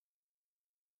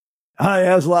Hi,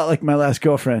 I was a lot like my last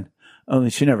girlfriend, only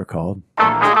she never called.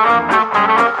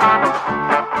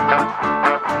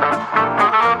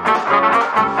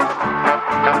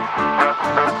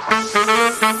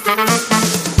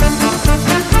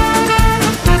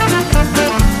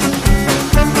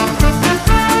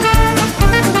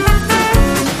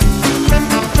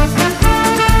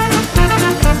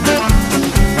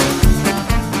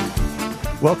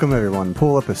 Welcome, everyone.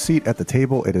 Pull up a seat at the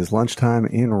table. It is lunchtime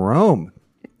in Rome.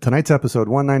 Tonight's episode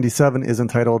 197 is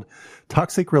entitled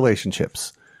Toxic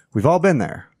Relationships. We've all been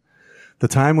there. The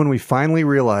time when we finally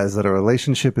realize that a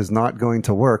relationship is not going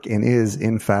to work and is,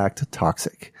 in fact,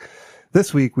 toxic.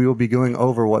 This week, we will be going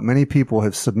over what many people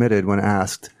have submitted when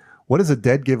asked, what is a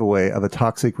dead giveaway of a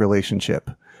toxic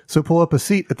relationship? So pull up a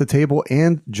seat at the table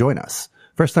and join us.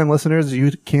 First-time listeners, you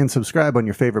can subscribe on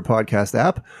your favorite podcast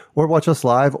app or watch us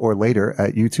live or later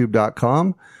at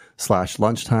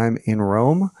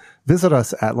youtube.com/lunchtimeinrome. Visit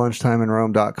us at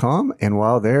lunchtimeinrome.com, and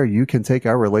while there, you can take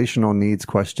our relational needs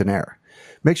questionnaire.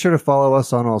 Make sure to follow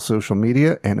us on all social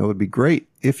media, and it would be great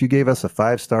if you gave us a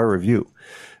 5-star review.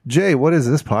 Jay, what is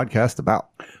this podcast about?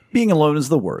 Being alone is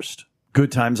the worst. Good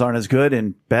times aren't as good,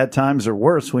 and bad times are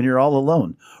worse when you're all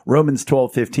alone. Romans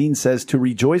 12:15 says to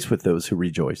rejoice with those who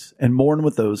rejoice and mourn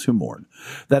with those who mourn.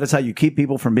 That is how you keep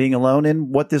people from being alone, and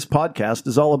what this podcast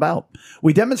is all about.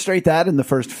 We demonstrate that in the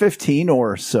first 15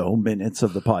 or so minutes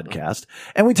of the podcast,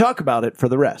 and we talk about it for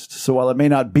the rest. So while it may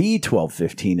not be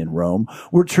 12:15 in Rome,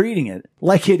 we're treating it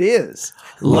like it is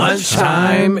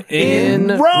Lunchtime in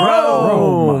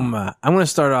Rome. I'm going to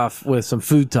start off with some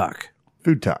food talk.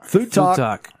 Food talk. Food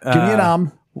talk. Give me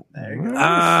an There you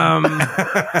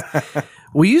go.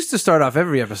 We used to start off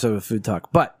every episode with food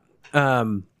talk, but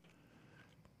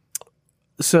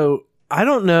so I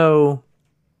don't know.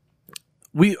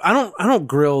 I don't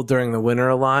grill during the winter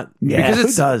a lot. Yeah, because who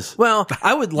it's, does? Well,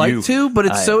 I would like to, but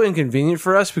it's so inconvenient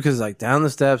for us because like down the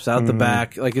steps, out the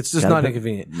back, like it's just not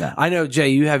inconvenient. No. I know, Jay,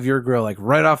 you have your grill like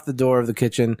right off the door of the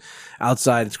kitchen,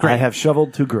 outside. It's great. I have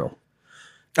shoveled to grill.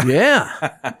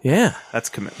 Yeah, yeah. That's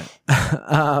commitment.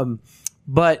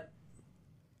 But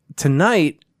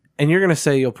tonight, and you're going to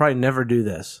say you'll probably never do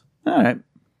this. All right.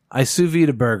 I sous vide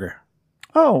a burger.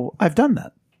 Oh, I've done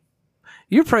that.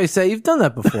 You probably say you've done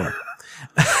that before.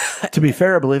 To be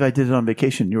fair, I believe I did it on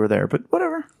vacation. You were there, but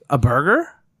whatever. A burger?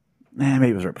 Maybe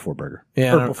it was right before burger.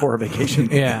 Yeah, Or before a vacation.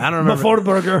 Yeah, I don't remember. Before the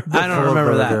burger. I don't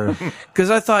remember that. Because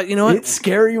I thought, you know what? It's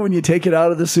scary when you take it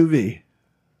out of the sous vide.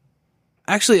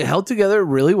 Actually, it held together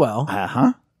really well.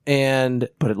 Uh-huh. And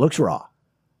But it looks raw.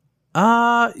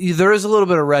 there is a little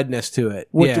bit of redness to it.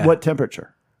 What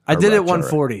temperature? I did Or it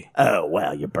 140. Oh,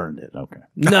 well, you burned it. Okay.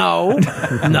 No,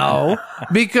 no,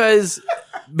 because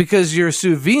you're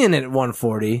sous videing it at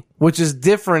 140, which is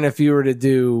different if you were to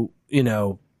do,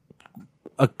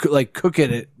 cook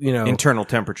it at, Internal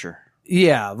temperature.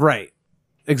 Yeah, right.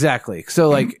 Exactly. So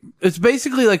like, it's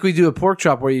basically like we do a pork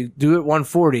chop where you do it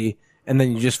 140 and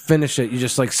then you just finish it. You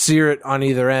just like sear it on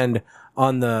either end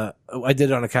I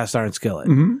did it on a cast iron skillet.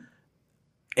 Mm-hmm.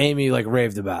 Amy like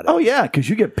raved about it. Oh, yeah, because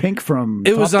you get pink from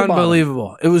It was top to bottom.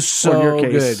 unbelievable. It was so Or in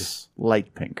your good. case,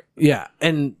 light pink. Yeah,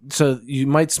 and so you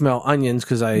might smell onions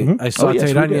because I sauteed Oh, yes, we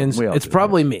did. onions. We all It's did,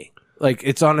 probably me. Like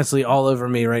it's honestly all over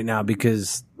me right now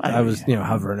because I was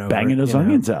hovering over Banging those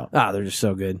onions out. They're just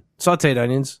so good. Sauteed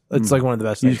onions. It's like one of the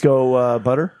best You things. just go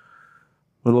butter?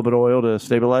 A little bit of oil to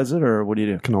stabilize it, or what do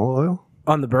you do? Canola oil?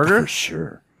 On the burger. For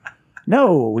sure.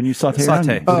 No, when you saute your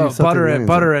onions. Oh, saute butter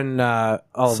the and onions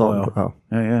olive Salt. oil. Oh.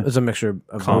 Yeah. It's a mixture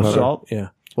of Little both. salt? Yeah.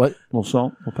 What? A little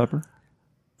salt, a little pepper.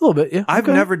 A little bit. Yeah. I've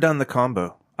never done the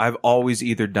combo. I've always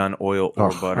either done oil or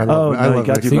butter. I love you gotta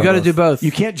mixing do You got to do both.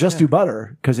 You can't just do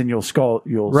butter because then you'll scorch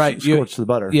the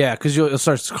butter. Yeah, because it'll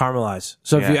start to caramelize.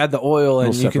 So if Yeah. you add the oil and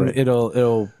It'll you can, separate.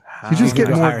 it'll. You just get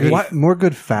go more higher good, heat. more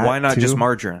good fat. Why not too. just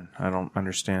margarine? I don't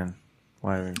understand.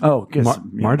 Why? Oh, because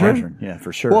margarine? Yeah,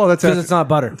 for sure. Well, that's Because after, it's not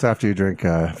butter. it's after you drink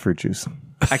fruit juice.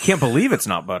 I can't believe it's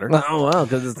not butter. Oh well,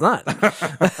 because it's not.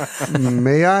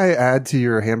 May I add to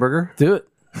your hamburger? Do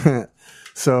it.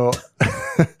 So,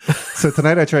 so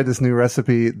tonight I tried this new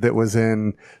recipe that was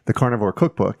in the Carnivore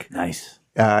Cookbook. nice.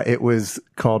 It was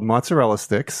called mozzarella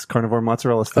sticks, carnivore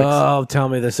mozzarella sticks. Oh, tell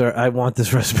me this. I want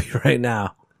this recipe right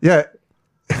now. Yeah,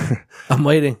 I'm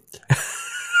waiting.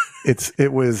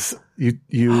 it was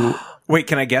you. Wait,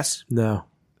 can I guess? No.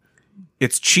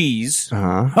 It's cheese.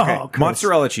 Uh-huh. Okay.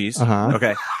 Mozzarella cheese. Uh-huh.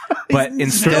 Okay. But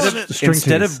instead cheese.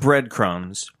 of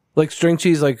breadcrumbs, Like string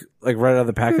cheese, like right out of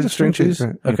the package of string cheese.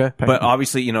 right. Okay. but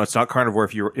obviously, it's not carnivore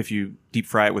if you deep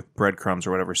fry it with breadcrumbs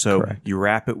or whatever. So Correct. you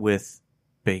wrap it with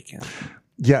bacon.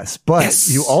 Yes, but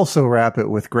you also wrap it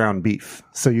with ground beef.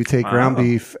 So you take ground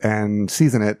beef and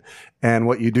season it, and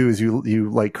what you do is you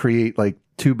like create like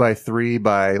 2x3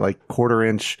 by like 1/4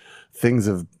 inch things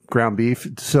of ground beef,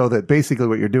 so that basically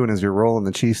what you're doing is you're rolling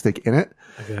the cheese stick in it,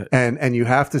 and you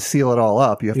have to seal it all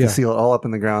up. You have to seal it all up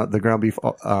in the ground beef,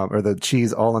 or the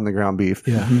cheese all in the ground beef.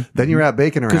 Yeah. Then you wrap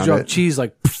bacon around Because you it. have cheese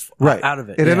like out of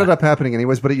it. It ended up happening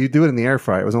anyways, but you do it in the air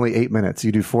fryer. It was only 8 minutes.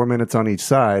 You do 4 minutes on each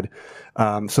side.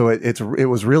 So it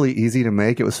was really easy to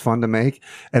make. It was fun to make.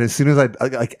 And as soon as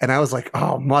I was like,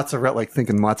 oh, mozzarella, like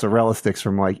thinking mozzarella sticks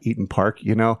from like Eaton Park,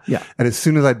 you know? Yeah. And as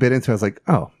soon as I bit into it, I was like,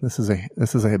 oh, this is a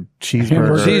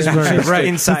cheeseburger. Cheeseburger. Right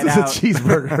inside This is a out.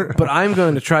 cheeseburger. But I'm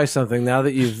going to try something now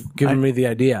that you've given me the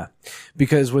idea,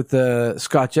 because with the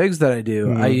Scotch eggs that I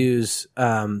do, I use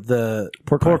the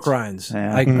pork rinds.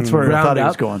 Yeah. I That's where I ground thought he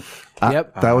was up. going.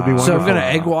 Yep. That would be wonderful. So I'm going to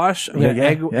egg wash. I'm going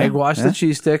to egg wash the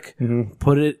cheese stick.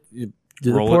 Put it.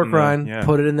 Do Roll the it pork in the- rind. yeah.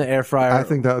 Put it in the air fryer. I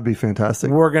think that would be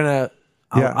fantastic. We're gonna.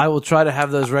 Yeah. I will try to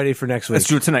have those ready for next week. Let's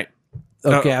do it tonight.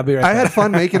 Okay, I'll be right I back. had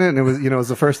fun making it, and it was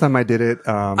the first time I did it.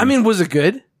 I mean, was it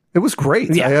good? it was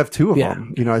great. Yeah. I have 2 of Yeah.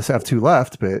 them. I just have 2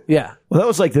 left, but Yeah. Well, that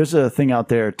was like, there's a thing out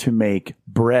there to make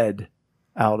bread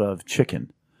out of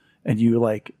chicken, and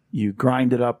you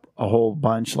grind it up a whole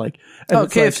bunch, like. And Oh,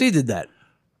 it's like, KFC did that.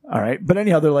 all right, but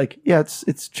anyhow, they're like, yeah,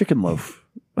 it's chicken loaf.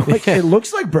 Like it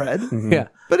looks like bread, Yeah.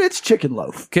 but it's chicken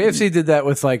loaf. KFC did that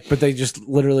with but they just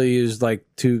literally used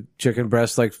 2 chicken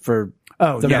breasts for.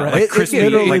 Oh, The yeah, bread. like crispy-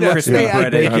 like crispy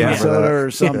bread, bacon yeah. soda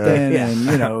or something, Yeah.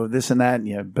 and this and that. And,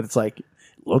 yeah, but it's like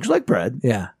looks like bread.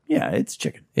 Yeah. Yeah, it's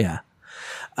chicken. Yeah.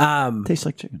 Tastes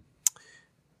like chicken.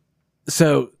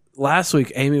 So last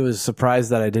week, Amy was surprised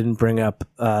that I didn't bring up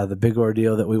the big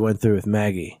ordeal that we went through with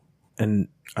Maggie, and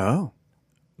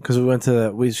because we went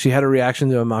to she had a reaction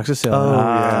to amoxicillin.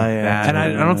 yeah. And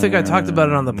I don't think I talked about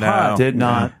it on the pod. Did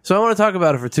not. So I want to talk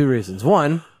about it for 2 reasons.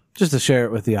 One, just to share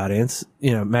it with the audience.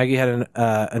 Maggie had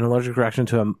an allergic reaction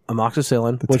to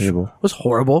amoxicillin, which table. was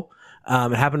horrible.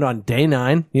 It happened on day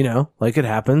 9, like it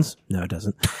happens. No, it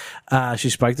doesn't.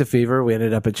 She spiked a fever. We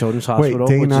ended up at Children's wait, Hospital.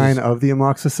 day which 9 is- of the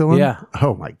amoxicillin? Yeah.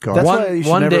 Oh my god. That's One- why you should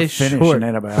one never day finish short.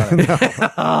 an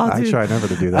antibiotic. I try never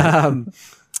to do that.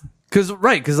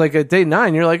 Because at day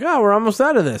 9, you're like, oh, we're almost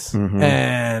out of this.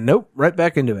 And nope, right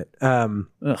back into it.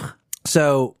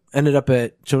 So ended up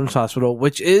at Children's Hospital,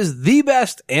 which is the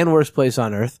best and worst place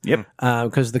on earth. Yep.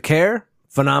 Because the care,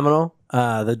 phenomenal.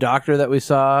 The doctor that we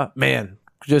saw, man,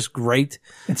 just great.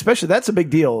 Especially that's a big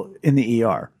deal in the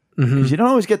ER because you don't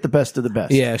always get the best of the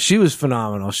best. Yeah, she was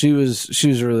phenomenal. She was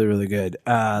really, really good.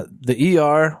 The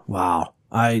ER, wow.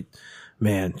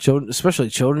 Especially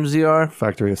children's ER.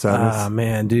 Factory of Sadness.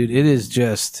 Man, dude, it is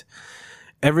just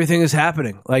everything is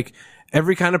happening. Like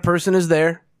every kind of person is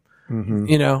there.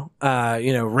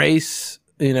 Race.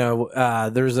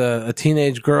 There's a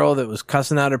teenage girl that was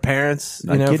cussing out her parents.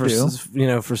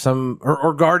 For some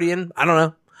or guardian. I don't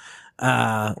know.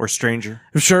 Or stranger.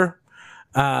 Sure.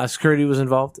 Security was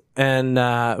involved, and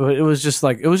it was just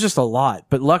a lot.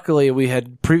 But luckily, we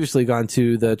had previously gone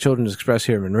to the Children's Express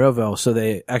here in Monroeville, so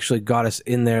they actually got us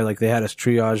in there. Like they had us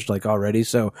triaged already.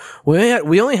 So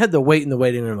we only had to wait in the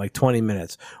waiting room 20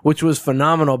 minutes, which was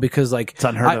phenomenal because it's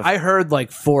unheard of. I heard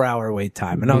 4-hour wait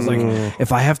time, and I was like,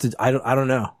 if I have to, I don't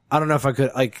know. I don't know if I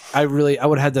could. I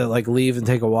would have had to leave and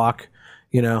take a walk,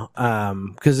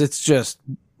 because it's just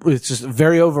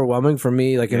very overwhelming for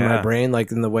me, in my brain,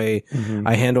 in the way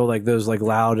I handle those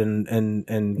loud and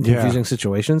confusing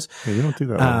situations. Yeah, you don't do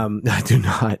that. well. I do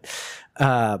not.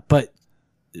 But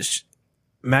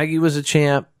Maggie was a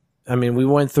champ. I mean, we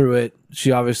went through it.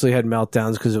 She obviously had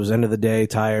meltdowns because it was end of the day,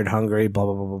 tired, hungry, blah,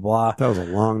 blah, blah, blah, blah. That was a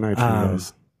long night for you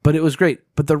guys. But it was great.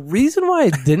 But the reason why I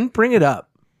didn't bring it up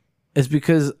is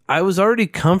because I was already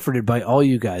comforted by all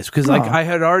you guys. Because I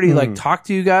had already talked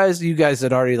to you guys. You guys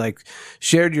had already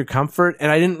shared your comfort, and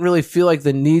I didn't really feel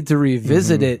the need to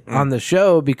revisit it on the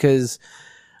show because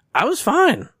I was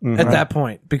fine at that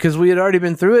point because we had already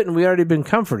been through it and we already been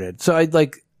comforted. So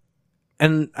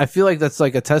and I feel like that's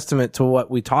a testament to what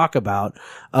we talk about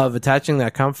of attaching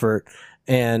that comfort.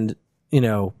 And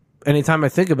anytime I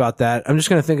think about that, I'm just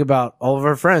going to think about all of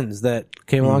our friends that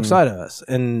came alongside of us,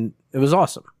 and it was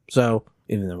awesome. So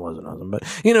even though it wasn't awesome, but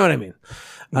you know what I mean.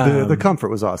 The comfort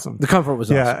was awesome. The comfort was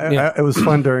awesome. Yeah, it was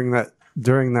fun during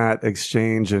that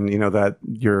exchange, and that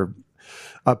your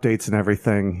updates and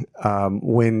everything.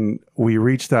 When we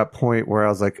reached that point where I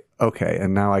was like, okay,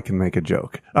 and now I can make a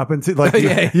joke. Up until you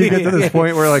get to this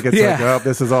point where oh,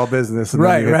 this is all business, and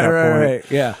then you hit that point.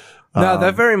 Right. Yeah. No,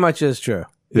 that very much is true.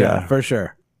 Yeah, for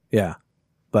sure. Yeah,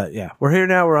 but yeah, we're here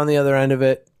now. We're on the other end of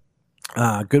it.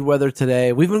 Good weather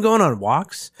today. We've been going on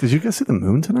walks. Did you guys see the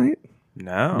moon tonight?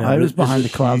 No. I was behind the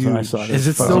clouds when I saw it. Is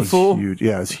it still Fucking full? Huge.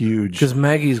 Yeah, it's huge. Because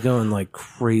Maggie's going like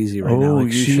crazy right now. Like,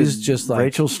 you she's should- just like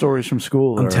Rachel's stories from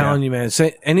school. I'm telling you, man.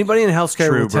 Say, anybody in healthcare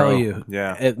True, will tell bro. you.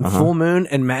 Yeah. At full moon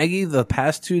and Maggie, the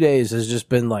past 2 days has just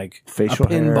been like Facial a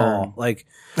pinball. hair. Like,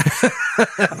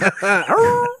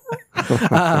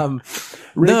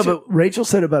 Rachel, no, but Rachel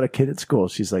said about a kid at school.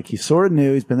 She's like, he's sort of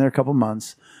new. He's been there a couple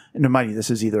months. And mind you, this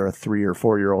is either a 3 or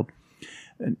 4 year old.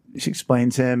 And she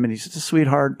explains him, and he's just a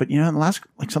sweetheart. But in the last,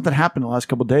 like something happened in the last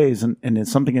couple of days, and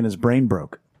it's something in his brain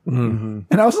broke. Mm-hmm.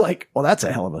 And I was like, well, that's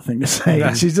a hell of a thing to say.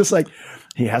 And she's just like,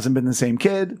 he hasn't been the same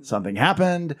kid. Something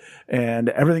happened, and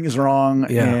everything is wrong,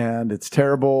 and it's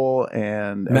terrible.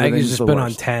 And Maggie's everything's just the been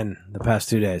worst. on 10 the past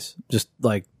 2 days. Just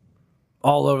like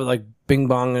all over, like bing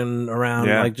bonging around,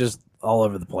 Yeah. like just all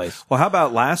over the place. Well, how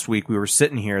about last week we were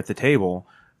sitting here at the table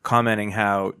commenting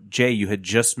how, Jay, you had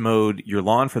just mowed your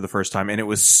lawn for the first time and it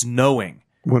was snowing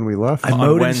when we left. I on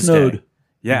mowed and Wednesday. snowed.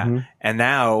 Yeah. And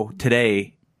now,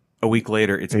 today, a week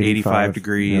later, it's 85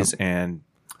 degrees and...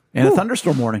 And a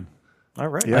thunderstorm warning. All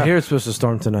right. Yeah. I hear it's supposed to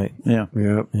storm tonight. Yeah.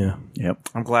 Yep. Yeah. Yep.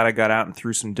 I'm glad I got out and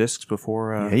threw some discs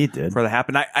before Yeah, you did. before that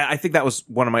happened. I think that was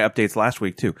one of my updates last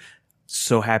week, too.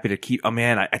 So happy to keep... Oh,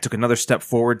 man, I took another step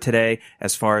forward today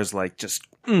as far as, like, just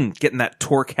getting that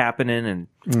torque happening and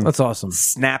That's awesome.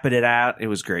 snapping it out. It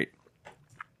was great.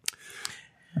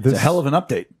 It's a hell of an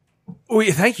update. Oh,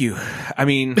 yeah, thank you. I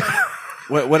mean,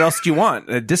 what else do you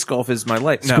want? Disc golf is my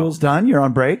life. No, School's done. You're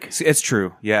on break. it's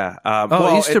true. Yeah.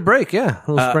 Oh, Easter break. Yeah.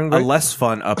 A little spring a break. less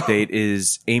fun update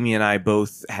is Amy and I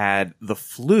both had the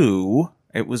flu.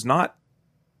 It was not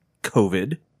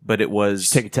COVID, but it was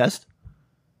Take a test.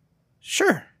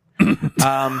 sure.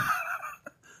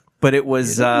 But it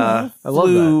was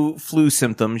love flu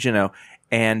symptoms,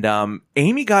 and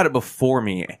Amy got it before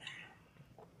me,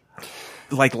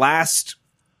 like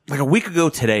a week ago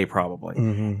today, probably.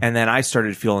 And then I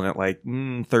started feeling it like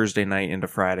Thursday night into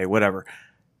Friday, whatever.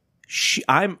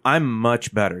 I'm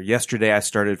much better. Yesterday, I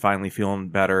started finally feeling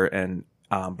better, and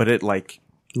but it like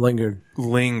Lingered.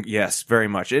 yes, very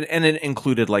much. And it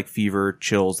included like fever,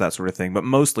 chills, that sort of thing. But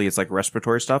mostly it's like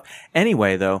respiratory stuff.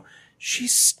 Anyway, though,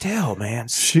 she's still, man,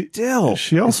 still.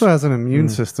 She also has an immune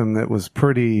system that was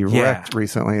pretty wrecked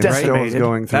recently, and still is Decimated.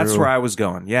 going through. That's where I was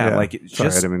going. Yeah, like it Sorry,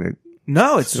 just I mean,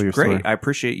 no, it's Still your great. story. I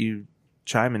appreciate you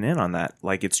chiming in on that.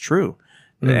 Like it's true.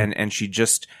 And she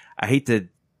just, I hate to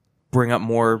bring up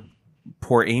more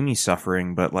poor Amy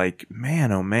suffering, but like,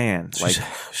 man, oh man, like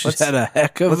She's had a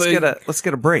heck of let's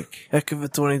get a break. heck of a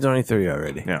 2023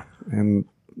 already. Yeah. and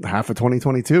half of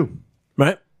 2022.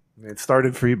 Right? It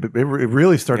started for you, but it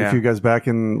really started Yeah. for you guys back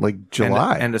in like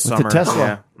July. End of With summer. the Tesla.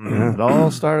 Yeah. Mhm. It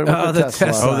all started with Oh, the the Tesla.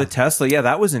 Tesla. Oh, the Tesla. Yeah,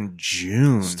 that was in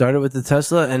June. Started with the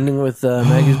Tesla, ending with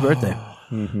Maggie's birthday.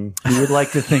 You would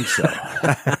like to think so.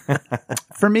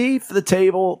 For me, for the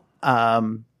table,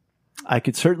 I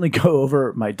could certainly go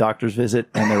over my doctor's visit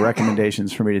and their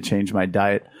recommendations for me to change my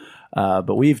diet.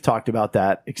 But we've talked about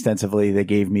that extensively. They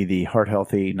gave me the Heart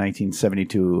Healthy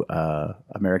 1972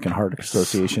 American Heart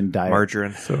Association diet.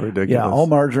 Margarine. so ridiculous. Yeah, all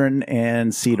margarine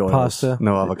and seed oils. Pasta.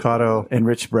 no avocado.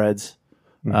 Enriched breads,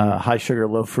 high sugar,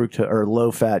 low fructose or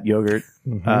low fat yogurt.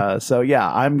 So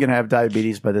yeah, I'm gonna have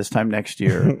diabetes by this time next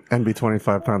year, And be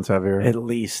 25 pounds heavier. at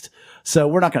least. So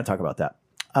we're not going to talk about that.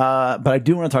 But I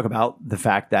do want to talk about the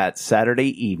fact that Saturday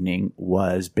evening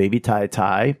was baby Tai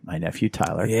Tai, my nephew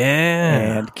Tyler,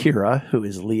 Yeah. and Kira, who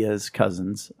is Leah's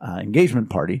cousin's engagement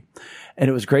party, and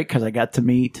it was great because I got to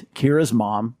meet Kira's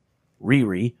mom,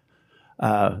 Riri.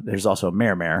 There's also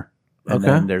Mare, and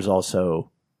then there's also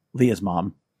Leah's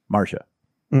mom, Marcia.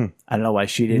 I don't know why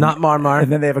she didn't. Not Marmar.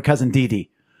 And then they have a cousin,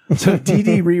 Dee. So Dee,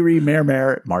 Riri,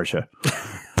 Mare, Marcia.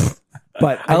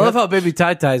 But I love how Baby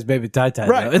Tai Tai is Baby Tai Tai.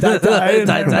 right, though. Tai-Tai,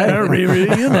 Tai Tai. Riri,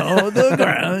 the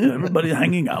ground, everybody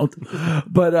hanging out.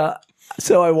 But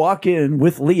so I walk in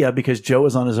with Leah because Joe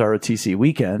was on his ROTC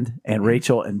weekend, and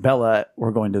Rachel and Bella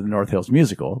were going to the North Hills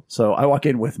musical. So I walk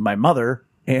in with my mother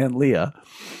and Leah.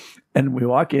 And we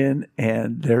walk in,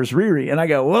 and there's Riri. And I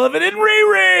go, well, if it isn't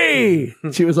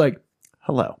Riri! She was like,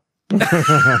 hello. And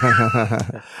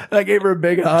I gave her a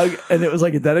big hug, and it was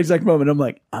like at that exact moment, I'm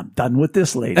like, I'm done with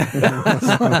this lady. like,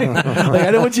 I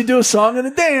didn't want you to do a song and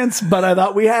a dance, but I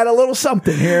thought we had a little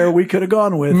something here we could have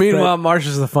gone with. Meanwhile,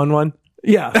 Marsha's the fun one.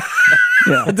 yeah.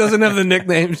 Yeah. It doesn't have the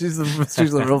nickname. She's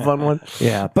the real fun one.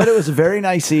 Yeah, but it was a very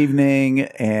nice evening,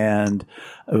 and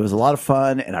it was a lot of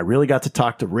fun. And I really got to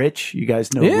talk to Rich. You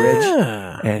guys know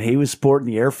Yeah. Rich, and he was sporting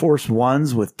the Air Force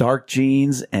Ones with dark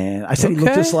jeans. And I said he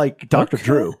looked just like Dr.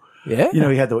 Drew. Yeah. You know,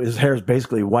 he had his hair is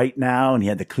basically white now, and he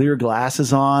had the clear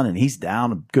glasses on, and he's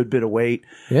down a good bit of weight.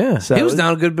 Yeah. So he was it-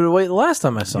 down a good bit of weight the last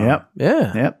time I saw him. Yep.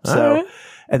 Yeah. Yep. All So, right.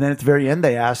 And then at the very end,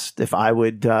 they asked if I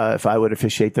would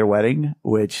officiate their wedding,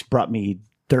 which brought me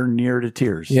darn near to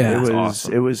tears. Yeah. It was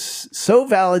awesome. It was so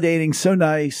validating, so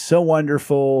nice, so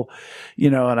wonderful,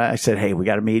 and I said, hey, we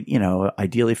got to meet,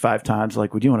 ideally 5 times.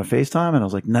 Like, would you want to FaceTime? And I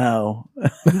was like, no. I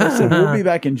said, we'll be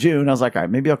back in June. I was like, all right,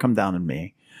 maybe I'll come down in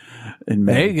May.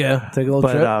 There you go. Take a little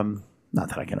But trip. not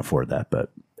that I can afford that,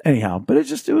 but anyhow, but it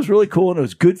was really cool, and it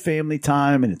was good family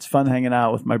time, and it's fun hanging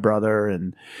out with my brother,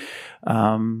 and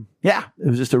it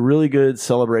was just a really good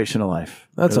celebration of life.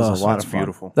 That's It was awesome. a lot That's of fun.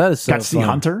 beautiful. That is so Got to see fun.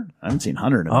 Hunter. I haven't seen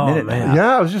Hunter in a Oh, minute. man. now.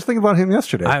 Yeah, I was just thinking about him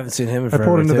yesterday. I haven't seen him in I forever.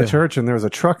 pulled into the too. church and there was a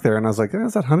truck there, and I was like,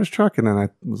 is that Hunter's truck? And then I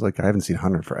was like, I haven't seen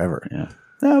Hunter in forever. Yeah.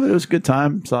 No, but it was a good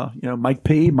time. So, Mike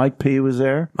P was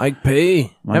there. Mike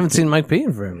P. I haven't P. seen Mike P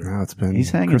in forever. Now it's been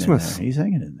He's hanging Christmas. in there. He's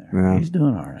hanging in there. Yeah. He's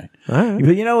doing all right. All right.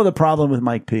 But the problem with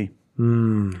Mike P?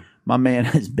 My man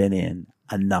has been in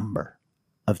a number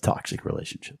of toxic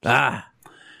relationships.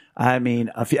 I mean,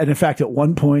 and in fact, at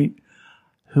one point,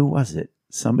 who was it?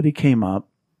 Somebody came up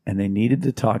and they needed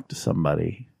to talk to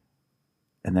somebody.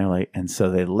 And they're like, and so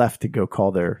they left to go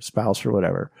call their spouse or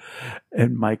whatever.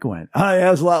 And Mike went, oh, yeah,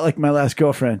 it was a lot like my last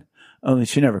girlfriend, only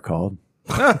she never called.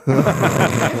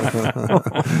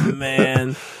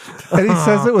 Man. And he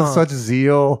says it with such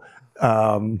zeal.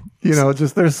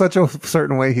 Just there's such a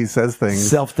certain way he says things.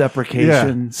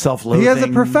 Self-deprecation, self-loathing. He has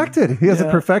it perfected. He has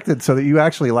it perfected so that you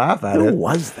actually laugh at Who it.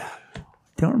 was that?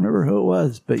 Don't remember who it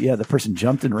was, but yeah, the person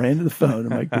jumped and ran to the phone. And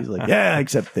Mike P's like, yeah,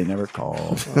 except they never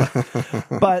called.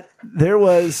 But there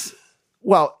was,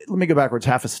 let me go backwards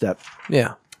half a step.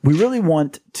 Yeah. We really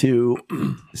want to,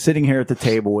 sitting here at the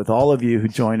table with all of you who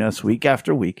join us week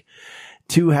after week,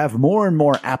 to have more and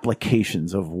more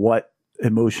applications of what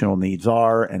emotional needs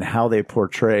are and how they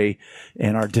portray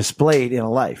and are displayed in a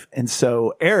life. And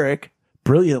so Eric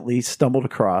brilliantly stumbled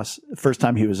across the first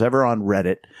time he was ever on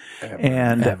Reddit,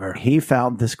 and he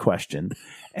found this question.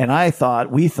 And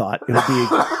we thought it would be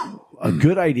a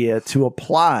good idea to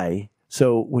apply.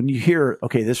 So when you hear,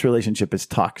 okay, this relationship is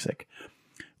toxic,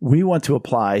 we want to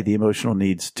apply the emotional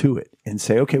needs to it and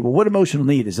say, okay, well, what emotional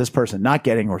need is this person not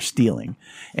getting or stealing?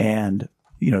 And,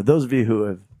 those of you who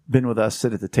have been with us,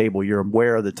 sit at the table, you're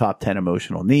aware of the top 10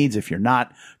 emotional needs. If you're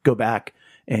not, go back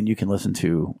and you can listen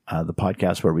to the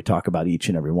podcast where we talk about each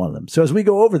and every one of them. So as we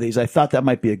go over these, I thought that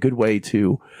might be a good way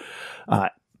to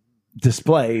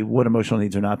display what emotional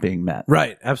needs are not being met.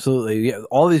 Right. Absolutely. Yeah.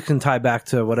 All these can tie back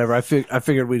to whatever. I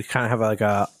figured we'd kind of have like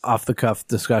a off the cuff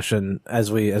discussion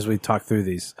as we talk through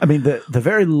these. I mean, the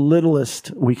very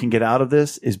littlest we can get out of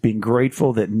this is being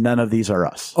grateful that none of these are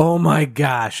us. Oh my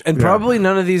gosh. And probably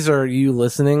none of these are you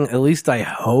listening. At least I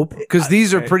hope, because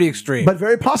these are pretty extreme. But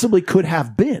very possibly could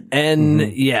have been. And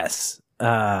yes,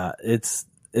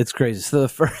 it's crazy. So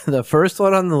the first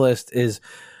one on the list is,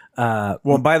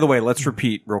 Well, by the way, let's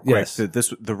repeat real quick Yes. that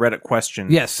the Reddit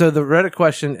question. yes. So the Reddit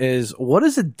question is, what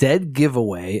is a dead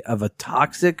giveaway of a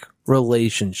toxic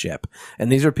relationship?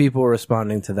 And these are people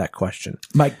responding to that question.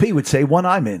 Mike P would say one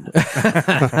I'm in.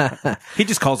 He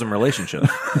just calls them relationships.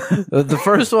 The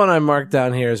first one I marked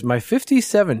down here is my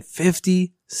 57.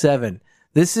 57.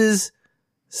 This is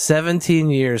 17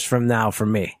 years from now for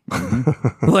me.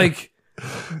 Like,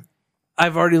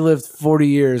 I've already lived 40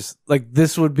 years. Like,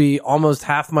 this would be almost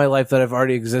half my life that I've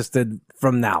already existed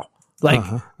from now. Like,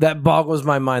 that boggles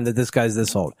my mind that this guy's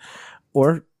this old.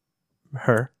 Or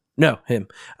her. No, him.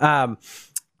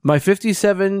 My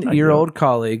 57-year-old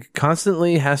colleague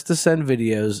constantly has to send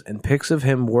videos and pics of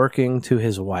him working to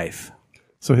his wife.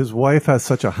 So his wife has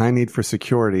such a high need for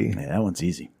security Yeah, that one's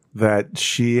easy. that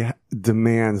she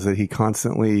demands that he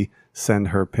constantly send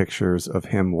her pictures of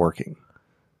him working.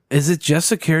 Is it just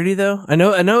security though? I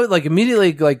know it like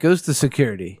immediately like goes to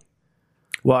security.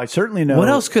 Well, I certainly know. What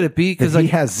else could it be? Because Because he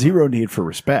like has zero need for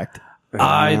respect.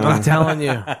 I'm telling you,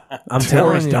 I'm Or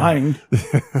telling he's you. dying.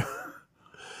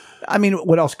 I mean,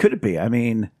 what else could it be? I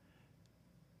mean,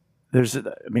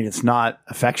 it's not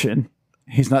affection.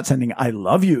 He's not sending "I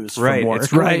love yous" from Right. work.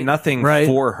 It's really Right. nothing Right.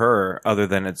 for her other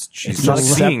than she's It's not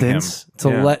just seeing him. acceptance To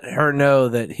Yeah. let her know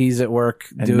that he's at work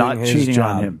and doing not his cheating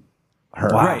job. on him. Her.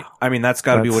 Right. I mean, that's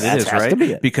got to be what it That is, has right? to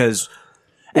be it. Because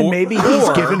And or- maybe he's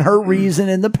or- given her reason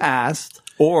in the past.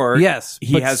 or Yes,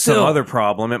 he but has still. some other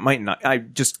problem. It might not.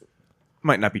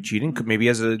 Might not be cheating. Maybe he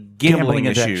has a gambling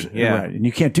issue. addiction. Yeah. Right. And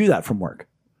you can't do that from work.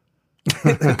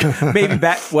 Maybe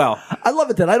back. Well, I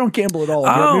love it that I don't gamble at all.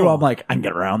 Oh. Meanwhile, I'm like, I can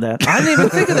get around that. I didn't even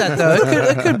think of that though.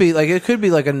 It could be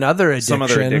like another addiction. Some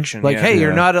other addiction, Like, yeah. hey, you're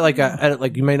Yeah. not at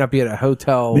like you may not be at a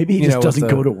hotel. Maybe he you just know, doesn't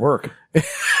with a- go to work.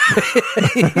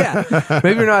 Yeah,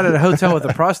 maybe you're not at a hotel with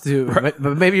a prostitute, but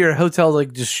maybe you're at a hotel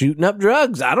like just shooting up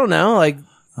drugs. I don't know. Like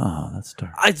Oh, that's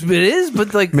dark. it is,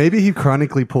 but like Maybe he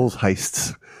chronically pulls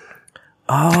heists.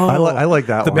 I like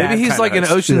that one. Maybe he's kind like of an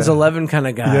Ocean's 11 kind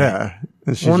of guy. Yeah.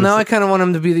 And she's Well, now I just- kind of want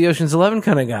him to be the Ocean's 11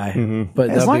 kind of guy. But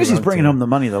As that'd long be as he's wrong, bringing too. home the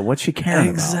money, though, what's she caring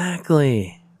about?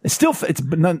 Exactly. It's still, it's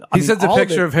none. I He mean, sent a all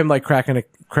picture it- of him like cracking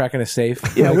a safe.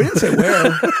 Yeah, we didn't say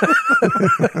where.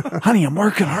 Honey, I'm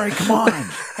working. All right, come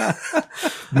on.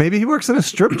 maybe he works at a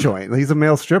strip joint. He's a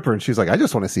male stripper, and she's like, I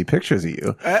just want to see pictures of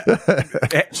you.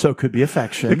 So it could be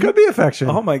affection. It could be affection.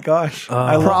 Oh my gosh.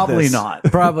 I love Probably this. not.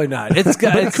 Probably not. It's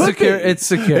got. It's could secure. be. It's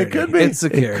security. It could be. It's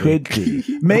security. It could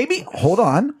be. Maybe. Hold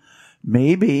on.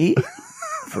 Maybe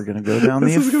if we're gonna go down the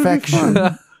This is gonna be affection,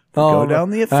 Oh, go down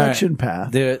the all right. affection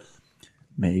path. Do it.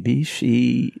 Maybe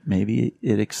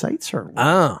it excites her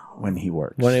Oh, when he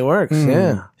works. when he works.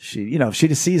 Yeah. She, if she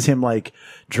just sees him like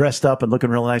dressed up and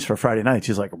looking real nice for Friday night,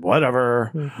 she's like,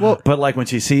 whatever. Well, but like when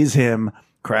she sees him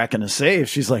cracking a safe,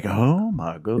 she's like, oh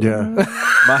my god. Yeah.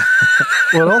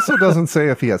 Well, it also doesn't say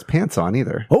if he has pants on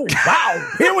either. Oh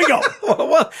wow. Here we go.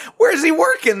 Well, where's he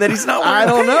working that he's not wearing I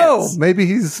don't know. pants? Maybe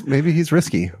he's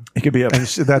risky, It could be a and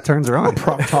that turns her on.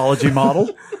 proctology model.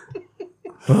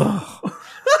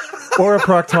 Or a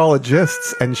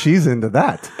proctologist, and she's into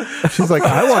that. She's like,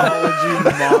 I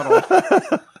want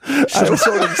Model. Some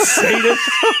sort of sadist.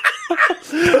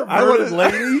 Perverted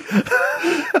lady.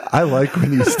 I like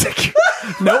when you stick.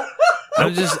 Nope.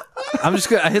 I'm just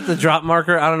gonna. I hit the drop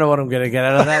marker. I don't know what I'm gonna get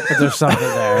out of that, but there's something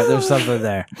there. There's something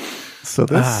there. So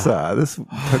this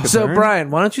took a So turn.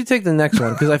 Brian, why don't you take the next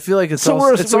one? Because I feel like it's So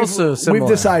also similar. we've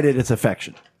decided it's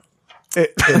affection.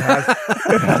 It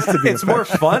has to be. It's more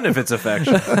fun if it's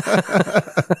affection.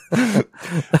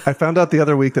 I found out the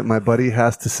other week that my buddy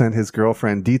has to send his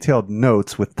girlfriend detailed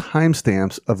notes with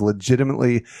timestamps of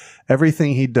legitimately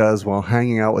everything he does while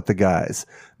hanging out with the guys.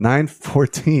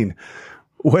 9:14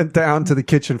 went down to the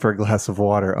kitchen for a glass of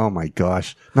water. Oh my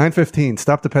gosh. 9:15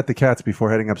 stopped to pet the cats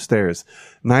before heading upstairs.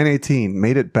 9:18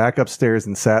 made it back upstairs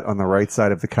and sat on the right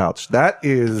side of the couch. That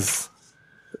is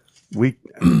we.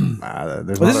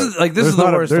 There's This is the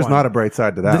worst There's one. not a bright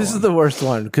side to that. This one. is the worst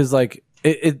one because like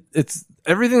it's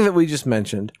everything that we just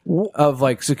mentioned of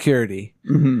like security.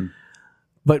 Mm-hmm.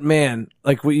 But man,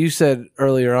 like what you said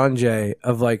earlier on, Jay,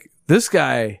 of like this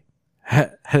guy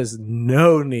has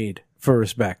no need for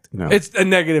respect. No. It's a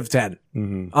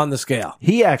 -10 on the scale.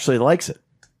 He actually likes it.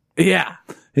 Yeah.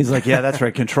 He's like, yeah, that's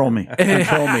right. Control me.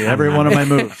 Control me. Every one of my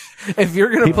moves. If you're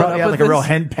gonna He put probably up had with like a real this-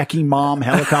 hen-pecking mom,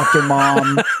 helicopter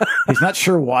mom. He's not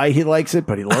sure why he likes it,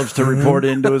 but he loves to report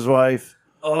into his wife.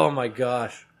 oh my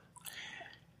gosh.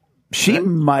 She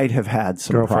might have had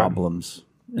some Girlfriend. problems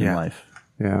in Yeah. life,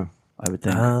 Yeah. I would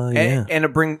think. Oh yeah. And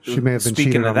it brings She may have been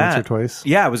speaking cheated of on that, once or twice.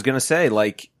 Yeah, I was gonna say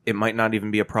like it might not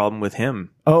even be a problem with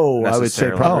him. Oh, I would say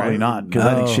necessarily, probably right? not, because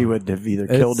I think No. she would have either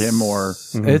killed him or.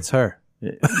 It's her.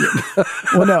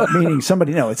 Well, no, meaning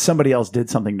somebody. No, it's somebody else did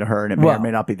something to her, and it may or Well.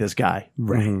 may not be this guy.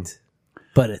 Right.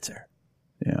 But it's her.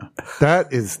 Yeah. That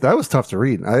was tough to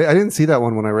read. I didn't see that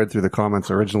one when I read through the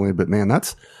comments originally, but man,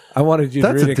 that's I wanted you to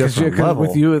That's read a it because different level.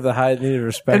 with you with the high need of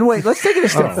respect. And wait, let's take it a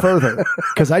step further,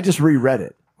 because I just reread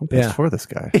it. I'm pissed Yeah. for this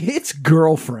guy. It's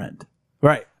girlfriend.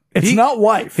 right. It's not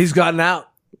wife. He's gotten out.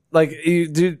 Like you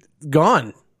dude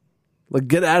gone. Like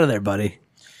get out of there, buddy.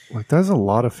 Like, there's a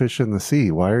lot of fish in the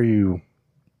sea. Why are you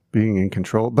being in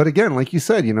control? But again, like you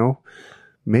said,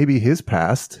 maybe his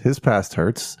past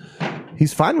hurts.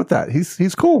 He's fine with that.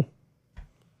 He's cool.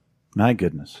 My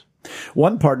goodness.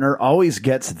 One partner always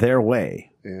gets their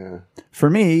way. Yeah. For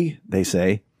me, they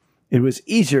say, it was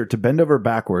easier to bend over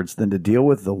backwards than to deal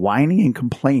with the whining and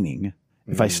complaining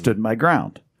if I stood my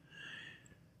ground.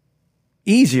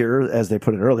 Easier, as they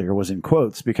put it earlier, was in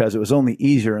quotes because it was only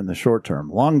easier in the short term.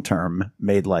 Long term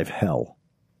made life hell.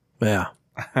 Yeah.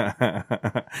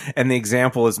 And the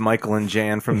example is Michael and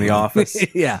Jan from The Office.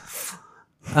 yeah.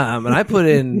 And I put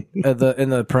in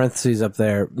the parentheses up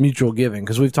there mutual giving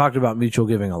because we've talked about mutual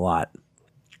giving a lot.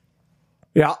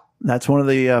 Yeah. That's one of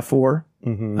the four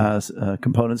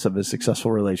components of a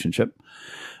successful relationship.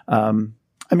 I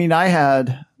mean, I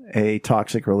had a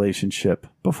toxic relationship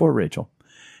before Rachel.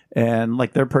 And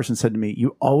like their person said to me,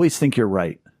 you always think you're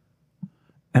right.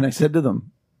 And I said to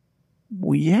them,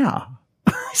 well, yeah.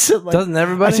 I said, like, Doesn't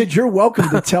everybody? I said, you're welcome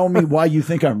to tell me why you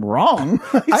think I'm wrong.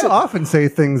 I often say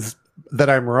things that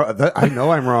that I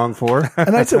know I'm wrong for.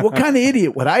 And I said, what kind of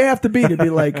idiot would I have to be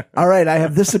like, all right, I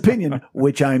have this opinion,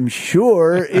 which I'm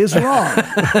sure is wrong.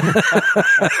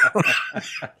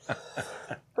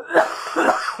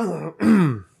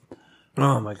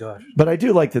 Oh my gosh. But I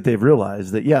do like that they've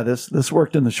realized that, yeah, this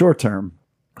worked in the short term,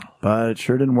 but it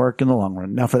sure didn't work in the long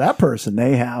run. Now, for that person,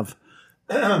 they have,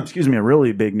 excuse me, a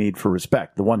really big need for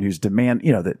respect. The one who's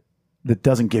that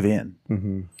doesn't give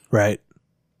in. Right.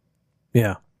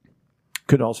 Yeah.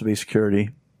 Could also be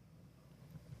security.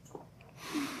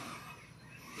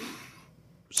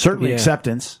 Certainly Yeah.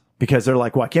 acceptance, because they're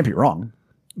like, well, I can't be wrong.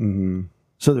 Mm-hmm.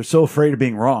 So they're so afraid of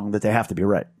being wrong that they have to be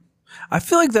right. I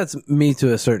feel like that's me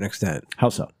to a certain extent. How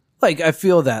so? Like, I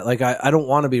feel that. Like, I don't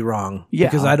want to be wrong. Yeah.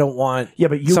 Because I don't want Yeah,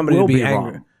 but you somebody will to be be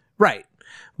angry. wrong. Right.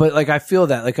 But, like, I feel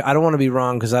that. Like, I don't want to be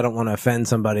wrong because I don't want to offend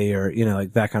somebody or,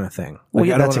 like, that kind of thing. Well, Like,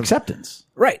 yeah, I don't that's wanna- acceptance.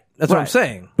 Right. That's what I'm Right.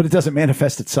 saying. But it doesn't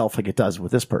manifest itself like it does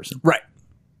with this person. Right.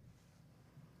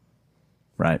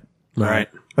 Right. All right.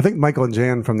 I think Michael and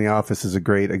Jan from The Office is a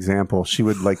great example. She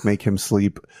would like make him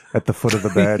sleep at the foot of the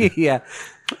bed. Yeah.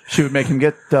 She would make him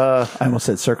get, I almost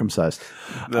said circumcised.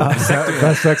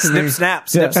 Vasectomy. Snap,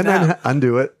 and snap. then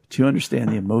undo it. Do you understand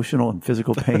the emotional and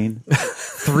physical pain?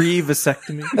 3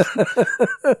 vasectomies.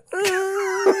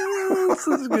 This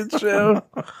is a good show.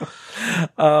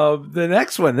 The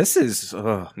next one, this is,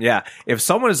 yeah. If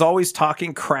someone is always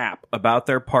talking crap about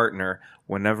their partner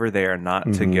whenever they are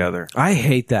not together. I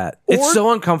hate that. It's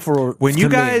so uncomfortable. When to you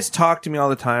me. guys talk to me all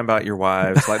the time about your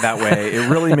wives like that way, it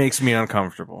really makes me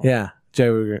uncomfortable. Yeah. Jay,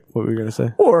 what were you going to say?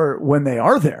 Or when they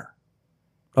are there.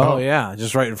 Oh, yeah.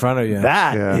 Just right in front of you.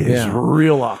 That Yeah. is Yeah.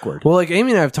 real awkward. Well, like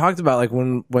Amy and I have talked about, like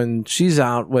when she's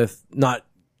out with not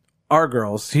our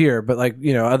girls here, but like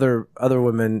other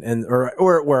women and or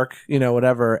at work,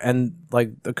 whatever, and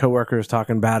like the coworkers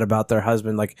talking bad about their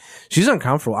husband, like she's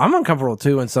uncomfortable. I'm uncomfortable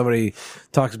too when somebody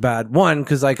talks bad. One,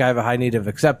 because like I have a high need of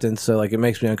acceptance, so like it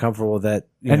makes me uncomfortable that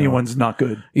Anyone's not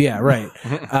good. Yeah, right.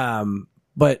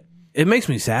 But it makes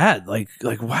me sad. Like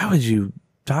why would you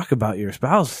talk about your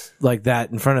spouse like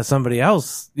that in front of somebody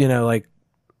else? Like,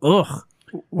 ugh.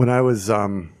 When I was,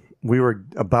 we were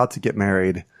about to get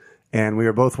married, and we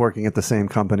were both working at the same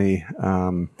company.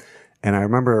 And I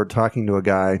remember talking to a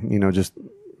guy, just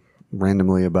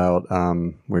randomly about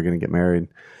we are going to get married,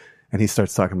 and he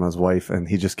starts talking about his wife, and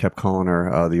he just kept calling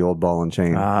her the old ball and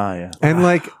chain. Ah, yeah. And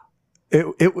like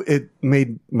it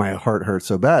made my heart hurt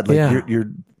so bad. Like Yeah. you're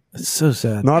It's so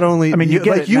sad. not only I mean, you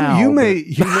get like it you now, you but- may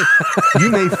you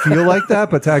may feel like that,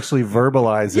 but to actually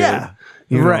verbalize Yeah. it,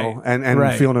 you Right. know, and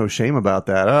Right. feel no shame about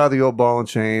that. The old ball and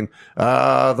chain.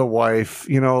 The wife.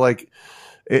 Like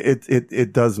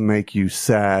it does make you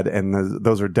sad, and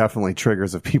those are definitely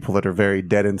triggers of people that are very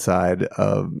dead inside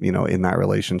of in that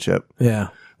relationship. Yeah.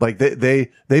 Like they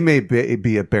may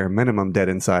be at bare minimum dead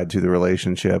inside to the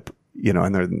relationship,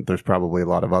 and there's probably a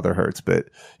lot of other hurts, but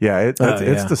yeah, it's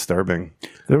yeah. disturbing.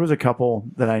 There was a couple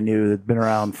that I knew that'd been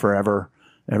around forever.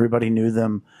 Everybody knew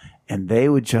them, and they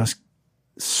would just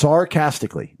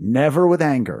sarcastically, never with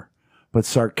anger, but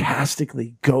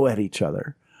sarcastically go at each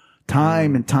other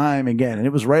time and time again. And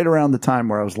it was right around the time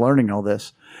where I was learning all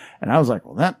this. And I was like,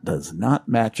 well, that does not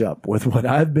match up with what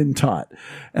I've been taught.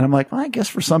 And I'm like, well, I guess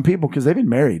for some people, because they've been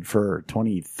married for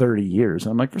 20, 30 years.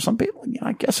 And I'm like, for some people,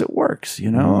 I guess it works,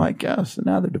 I guess. And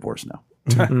now they're divorced now.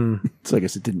 So I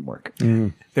guess it didn't work.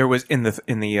 There was in the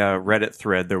Reddit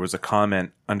thread, there was a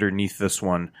comment underneath this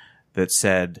one that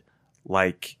said,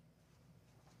 like,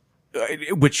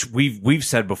 which we've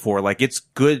said before, like, it's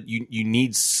good. You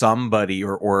need somebody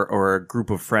or a group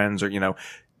of friends, or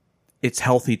it's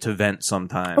healthy to vent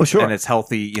sometimes. Oh, sure. And it's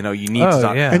healthy. You need Oh, to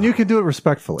talk. yeah. And you can do it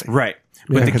respectfully. Right.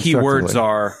 But the key words constructively.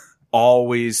 are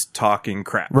always talking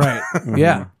crap. Right.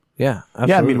 Yeah. Yeah. Absolutely.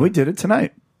 Yeah, I mean, we did it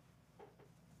tonight.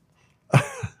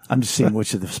 I'm just seeing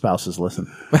which of the spouses listen.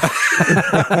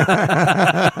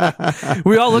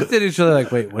 We all looked at each other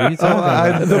like, wait, what are you talking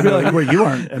about? They'll be like, well, you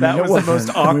aren't. I mean, That it was the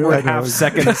wasn't. most awkward half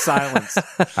second of silence.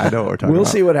 I know what we're talking We'll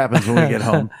about. see what happens when we get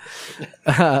home.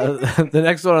 The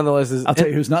next one on the list is I'll tell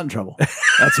you who's not in trouble.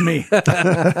 That's me.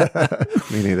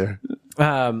 Me neither.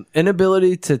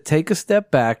 inability to take a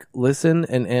step back, listen,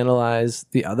 and analyze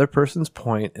the other person's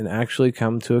point and actually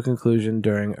come to a conclusion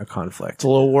during a conflict. It's a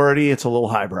little wordy. It's a little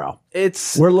highbrow.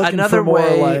 It's We're looking another for more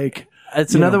way. like,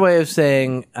 It's you another know. way of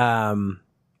saying, oh,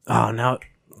 now,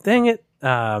 dang it.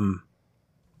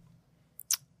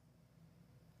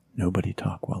 Nobody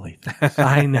talk while he thinks.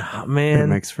 I know, It man.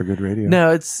 makes for good radio.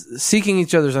 No, it's seeking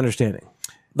each other's understanding.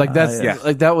 Like that's yeah.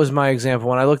 like that was my example.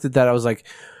 When I looked at that, I was like,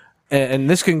 and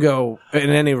this can go in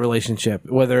any relationship,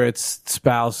 whether it's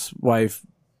spouse, wife,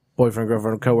 boyfriend,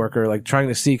 girlfriend, coworker. Like trying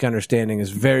to seek understanding is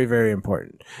very, very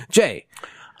important. Jay,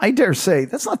 I dare say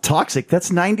that's not toxic. That's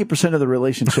 90% of the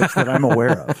relationships that I'm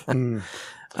aware of.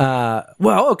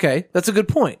 well, okay, that's a good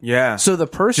point. Yeah. So the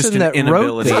Just person an that wrote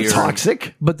inability It's this, not or-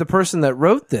 toxic. but the person that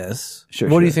wrote this, Sure,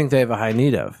 what do you sure. think they have a high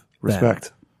need of? then?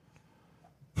 Respect.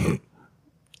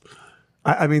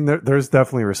 I mean, there's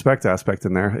definitely a respect aspect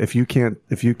in there. If you can't,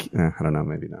 I don't know,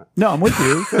 maybe not. No, I'm with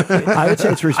you. I would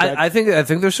say it's respect. I think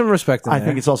there's some respect in I there.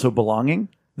 think it's also belonging.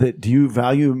 That do you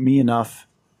value me enough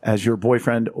as your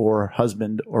boyfriend or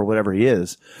husband or whatever he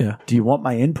is. Yeah. Do you want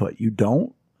my input? You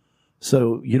don't.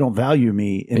 So you don't value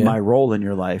me in my role in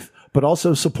your life, but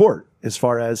also support as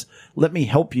far as let me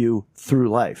help you through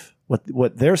life.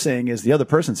 What they're saying is the other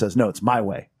person says, no, it's my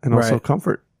way. And also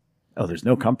comfort. Oh, there's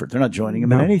no comfort. They're not joining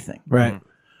him in anything. Right.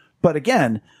 But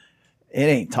again, it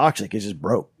ain't toxic. It's just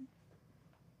broke.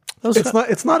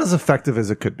 It's not as effective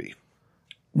as it could be.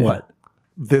 What?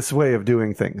 This way of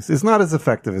doing things is not as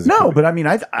effective as it could No, be. but I mean,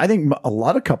 I think a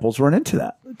lot of couples run into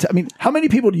that. I mean, how many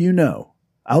people do you know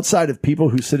outside of people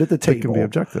who sit at the table can be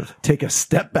objective. take a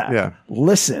step back, Yeah.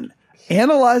 listen,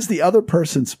 analyze the other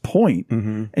person's point,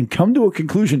 and come to a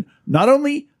conclusion not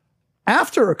only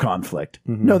after a conflict,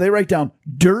 no, they write down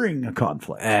during a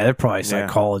conflict. They're probably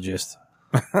psychologists.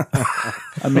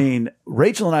 I mean,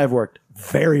 Rachel and I have worked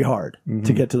very hard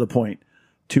to get to the point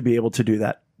to be able to do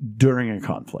that during a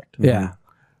conflict. Yeah.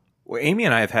 Well, Amy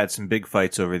and I have had some big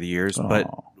fights over the years, but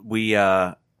we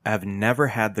have never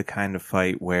had the kind of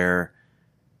fight where,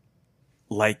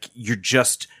 like,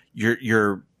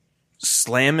 you're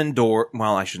slamming door.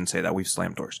 Well, I shouldn't say that. We've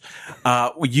slammed doors.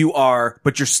 But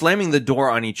you're slamming the door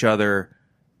on each other.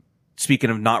 Speaking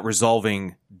of not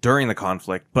resolving during the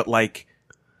conflict, but like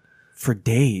for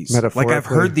days. Like I've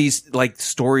heard these like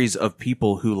stories of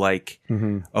people who like,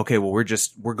 okay, well,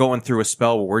 we're going through a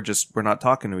spell where we're not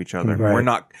talking to each other.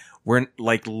 Right. We're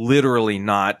like literally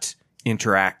not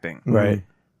interacting. Right.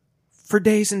 For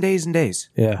days and days and days.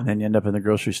 Yeah. And then you end up in the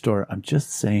grocery store. I'm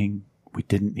just saying we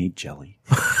didn't need jelly.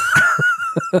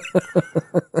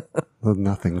 The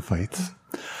nothing fights.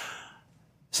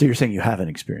 So you're saying you haven't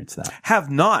experienced that? Have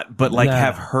not, but like No.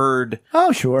 have heard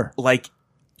Oh, sure. like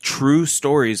true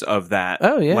stories of that.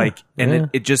 Oh, yeah. Like, and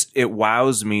Yeah. it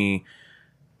wows me.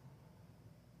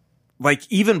 Like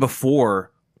even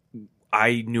before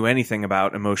I knew anything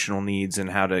about emotional needs and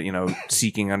how to,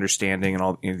 seeking understanding and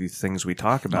all these things we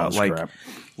talk about.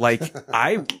 Like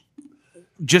I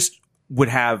just would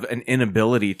have an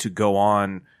inability to go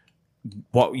on,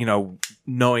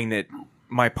 knowing that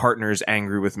my partner is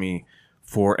angry with me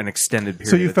for an extended period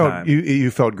So you of felt time.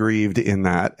 you felt grieved in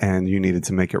that, and you needed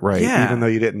to make it right, Yeah. even though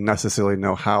you didn't necessarily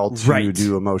know how to Right.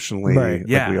 do emotionally. Right. Like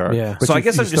Yeah. we are. Yeah. But So you- I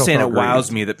guess you I'm still just saying it felt wows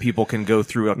grieved. me that people can go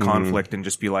through a conflict and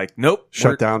just be like, nope,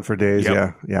 Shut we're- down for days.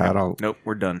 Yep. Yeah. I don't. Nope,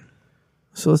 we're done.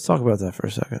 So let's talk about that for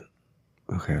a second.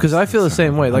 Okay. Because I feel the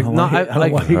same way. Like, not, I,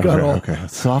 like, you got all okay.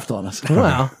 soft on us.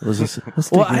 Well, Let's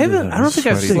well, dig I into haven't. that. I don't think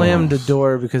I've Sweaty slammed a balls.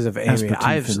 door because of Amy.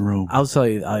 Aspartame in Rome. I'll tell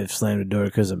you, I've slammed a door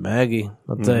because of Maggie.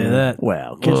 I'll tell you that.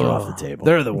 Well, kids are Ugh. off the table.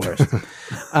 They're the worst.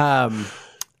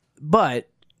 But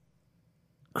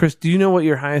Chris, do you know what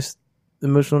your highest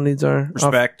emotional needs are?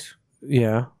 Respect.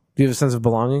 Yeah. Do you have a sense of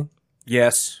belonging?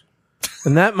 Yes.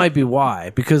 And that might be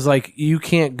why, because like you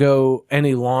can't go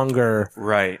any longer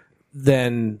Right.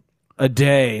 than a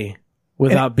day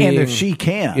without and, being. and if she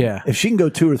can, Yeah. if she can go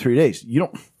 2 or 3 days, you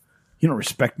don't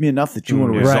respect me enough that you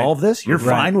want to Right. resolve this. You're Right.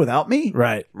 fine without me.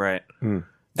 right. Right. And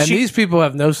these people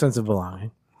have no sense of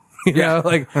belonging.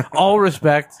 Like all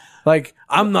respect. Like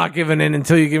I'm not giving in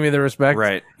until you give me the respect.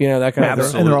 Right. That kind of thing.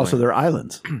 Absolutely. And they're also their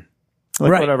islands.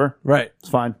 Like Right. whatever, Right. it's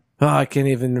fine. Oh, I can't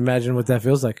even imagine what that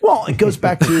feels like. Well, it goes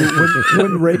back to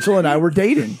when Rachel and I were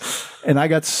dating, and I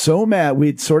got so mad.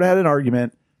 We'd sort of had an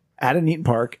argument at an Eaton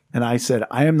Park, and I said,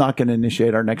 I am not going to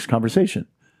initiate our next conversation.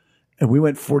 And we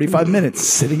went 45 minutes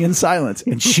sitting in silence,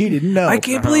 and she didn't know. I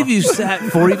can't believe you sat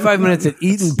 45 minutes at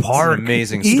Eaton Park. an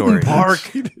amazing Eaton story.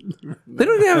 Park. They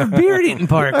don't even have a beer at Eaton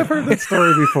Park. I've heard that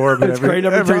story before, but great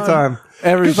every time.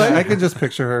 Every 'Cause I time. can just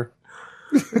picture her.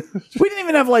 We didn't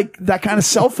even have like that kind of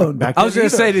cell phone back then. I was going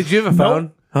to either. say, did you have a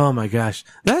phone? Oh my gosh.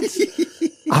 That's.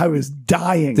 I was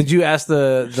dying. Did you ask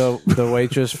the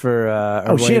waitress for?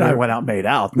 Oh, she and I went out and made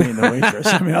out, me and the waitress.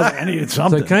 I mean, I was like, I needed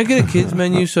something. Like, can I get a kids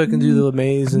menu so I can do the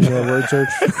maze and the word search?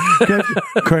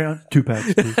 Crayon, 2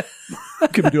 packs, please.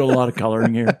 Could be doing a lot of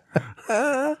coloring here.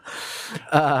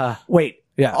 Wait.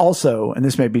 Yeah. Also, and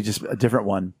this may be just a different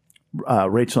one.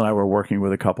 Rachel and I were working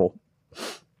with a couple,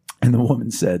 and the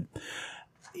woman said,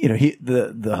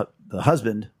 the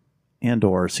husband and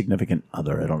or significant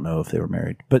other, I don't know if they were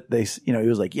married, but he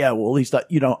was like, yeah, well, at least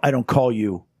I don't call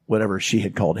you whatever she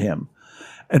had called him.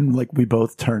 And like, we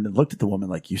both turned and looked at the woman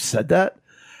like, you said that?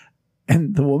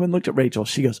 And the woman looked at Rachel.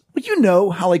 She goes, well, you know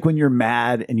how like when you're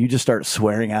mad and you just start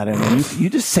swearing at him and you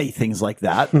just say things like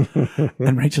that.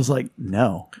 And Rachel's like,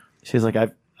 no. She's like,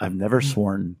 I've never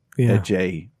sworn at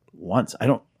Jay once. I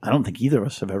don't think either of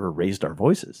us have ever raised our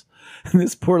voices. And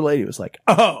this poor lady was like,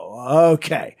 oh,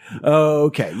 okay.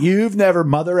 You've never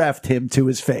mother effed him to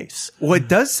his face. Well, it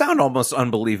does sound almost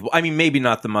unbelievable. I mean, maybe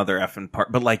not the mother effing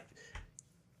part, but like,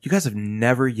 you guys have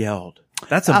never yelled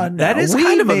That No, is we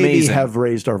kind of maybe amazing. have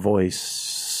raised our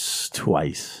voice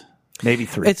twice, maybe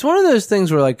 3. It's one of those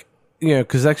things where, like, you know,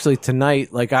 because actually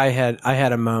tonight, like, I had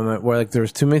a moment where, like, there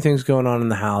was too many things going on in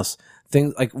the house.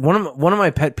 Things like one of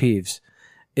my pet peeves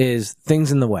is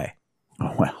things in the way.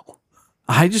 Oh, well,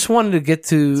 I just wanted to get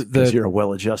to because the. you're a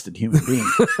well-adjusted human being.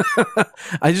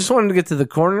 I just wanted to get to the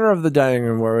corner of the dining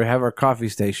room where we have our coffee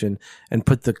station and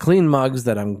put the clean mugs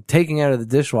that I'm taking out of the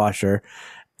dishwasher,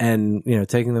 and, you know,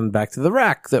 taking them back to the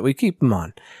rack that we keep them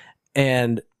on.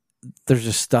 And there's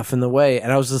just stuff in the way,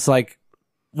 and I was just like,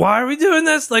 why are we doing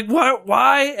this? Like,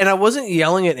 why? And I wasn't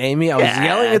yelling at Amy. I was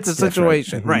yelling at the it's different.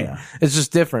 situation. Right. Yeah. It's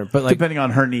just different. But, like, Depending on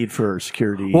her need for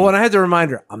security. well, and I had to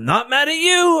remind her, I'm not mad at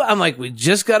you. I'm like, we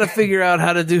just got to figure out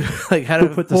how to do, like, how who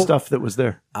to put the stuff that was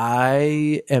there?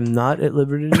 I am not at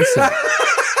liberty to say.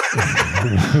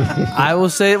 I will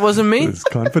say it wasn't me. It's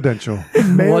confidential.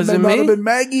 Wasn't Might me. have been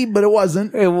Maggie, but it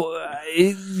wasn't.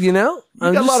 You know,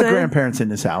 You got a lot of grandparents in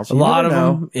this house. A lot of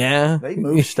them. Yeah. They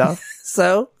move stuff.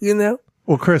 So, you know.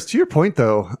 Well, Chris, to your point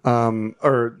though,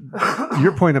 or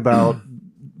your point about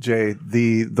Jay,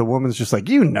 the woman's just like,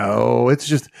 you know, it's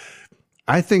just,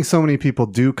 I think so many people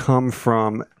do come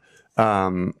from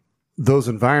those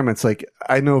environments. Like,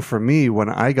 I know for me, when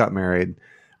I got married,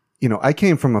 you know, I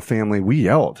came from a family, we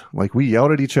yelled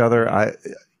at each other.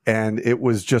 And it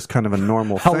was just kind of a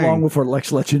normal How thing. long before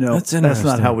Lex let you know? That's That's not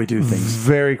interesting. how we do things.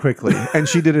 Very quickly. And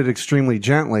she did it extremely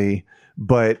gently,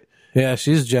 but Yeah,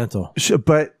 she's gentle.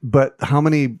 but how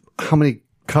many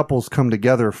couples come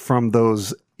together from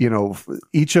those, you know,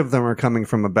 each of them are coming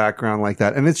from a background like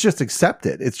that, and it's just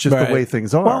accepted. It's just Right. the way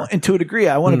things are. Well, and to a degree,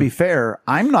 I want to be fair.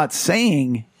 I'm not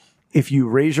saying if you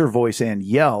raise your voice and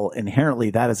yell, inherently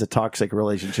that is a toxic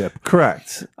relationship.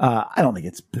 correct. I don't think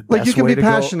it's the Like, best you can way be to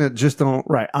passionate, just don't.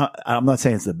 Go. Right. I'm not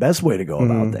saying it's the best way to go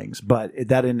about things, but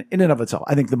that in and of itself,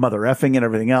 I think the mother effing and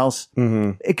everything else,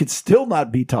 it could still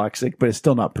not be toxic, but it's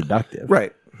still not productive.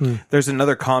 Right. There's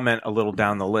another comment a little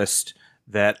down the list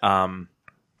that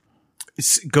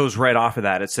goes right off of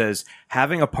that. It says,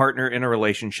 having a partner in a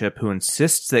relationship who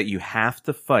insists that you have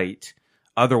to fight,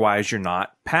 otherwise you're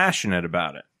not passionate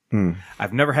about it.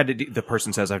 I've never had to, the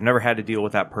person says, I've never had to deal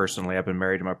with that personally. I've been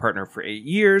married to my partner for 8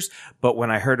 years, but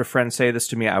when I heard a friend say this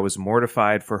to me, I was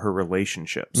mortified for her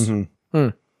relationships.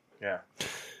 Yeah.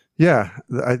 Yeah.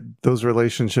 Those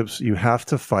relationships, you have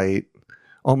to fight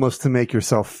almost to make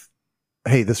yourself,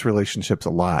 hey, this relationship's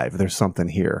alive. There's something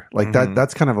here. Like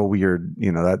that's kind of a weird,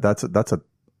 you know, that's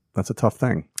a tough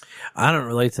thing. I don't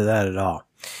relate to that at all.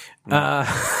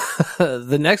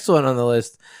 The next one on the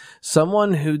list,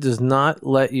 someone who does not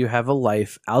let you have a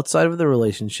life outside of the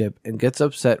relationship and gets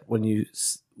upset when you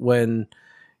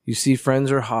see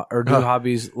friends or do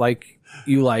hobbies like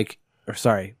you like. Or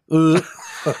sorry, let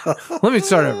me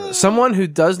start over. Someone who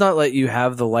does not let you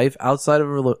have the life outside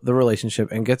of the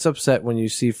relationship and gets upset when you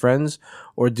see friends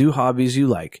or do hobbies you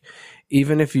like,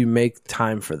 even if you make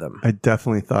time for them. I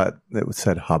definitely thought it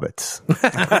said hobbits.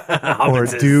 Or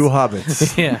do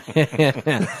hobbits. Yeah.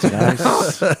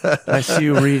 I see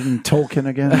you reading Tolkien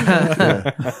again.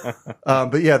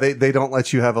 But yeah, they don't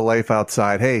let you have a life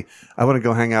outside. Hey, I want to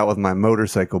go hang out with my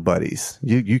motorcycle buddies.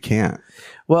 You can't.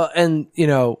 Well, and you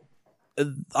know,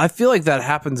 I feel like that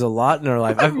happens a lot in our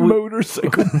life.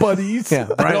 Motorcycle buddies. Yeah,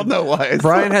 I don't know why. It's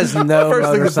Brian has no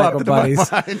motorcycle buddies.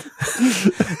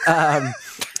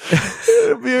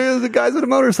 The guys at a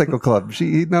motorcycle club.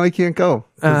 He can't go.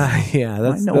 Yeah, I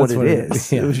that's know what that's it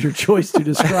is. Yeah. It was your choice to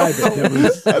describe it. It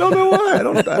was, I don't know why. I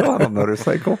don't have a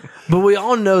motorcycle. But we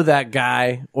all know that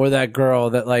guy or that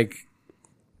girl that, like,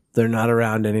 they're not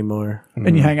around anymore.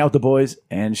 and you hang out with the boys,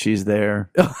 and she's there.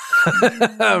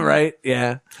 Right?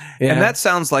 Yeah. Yeah. And that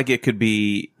sounds like it could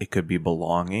be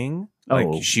belonging. Like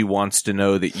Oh. she wants to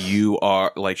know that you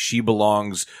are, like, she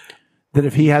belongs. That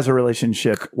if he has a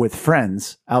relationship with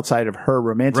friends outside of her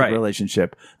romantic Right.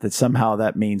 relationship, that somehow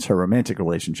that means her romantic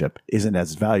relationship isn't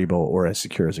as valuable or as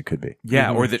secure as it could be.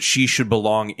 Yeah, or that she should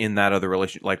belong in that other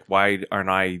relationship. Like, why aren't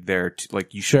I there?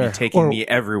 Like, you should Sure. be taking Or- me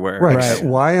everywhere. Right.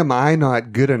 Why am I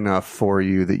not good enough for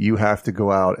you that you have to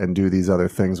go out and do these other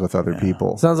things with other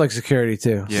people? sounds like security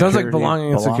too. Yeah. Sounds like Security,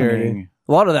 belonging and security. belonging.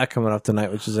 A lot of that coming up tonight,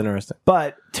 which is interesting.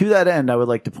 But to that end, I would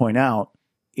like to point out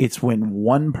it's when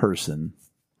one person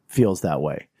feels that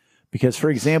way. Because, for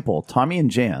example, Tommy and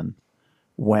Jan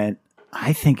went,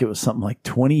 I think it was something like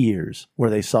 20 years where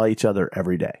they saw each other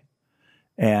every day.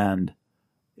 And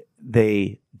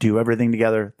they do everything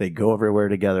together. They go everywhere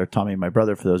together. Tommy and my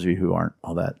brother, for those of you who aren't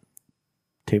all that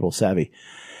table savvy.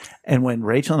 And when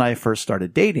Rachel and I first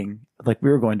started dating, like, we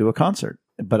were going to a concert,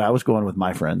 but I was going with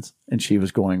my friends and she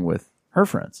was going with her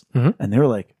friends. Mhm. And they were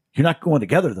like, you're not going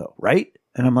together though, right?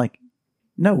 And I'm like,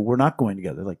 no, we're not going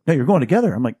together. They're like, no, you're going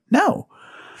together. I'm like, no.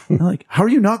 They're like, how are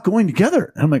you not going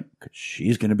together? And I'm like, 'cause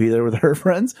she's going to be there with her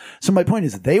friends. So my point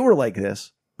is they were like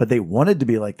this, but they wanted to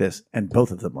be like this. And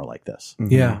both of them were like this,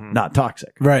 Yeah. not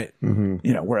toxic. Right.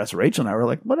 Whereas Rachel and I were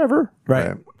like, whatever.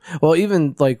 Right. Well,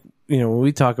 even like, when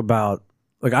we talk about,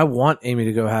 like, I want Amy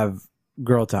to go have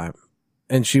girl time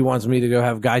and she wants me to go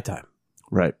have guy time,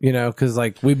 Right. because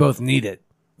like we both need it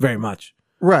very much.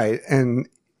 Right. And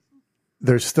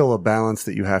there's still a balance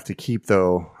that you have to keep,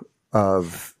 though,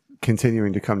 of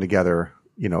continuing to come together,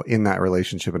 in that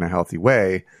relationship in a healthy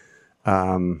way.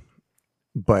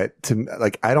 But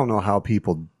I don't know how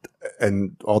people,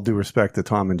 and all due respect to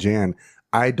Tom and Jan,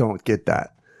 I don't get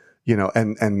that,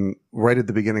 and right at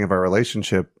the beginning of our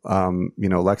relationship,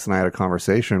 Lex and I had a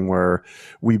conversation where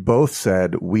we both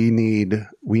said we need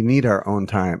our own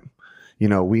time.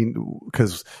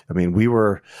 Because we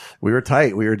were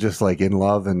tight. We were just like in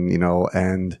love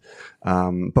and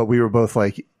but we were both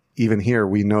like, even here,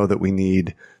 we know that we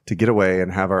need to get away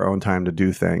and have our own time to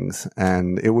do things.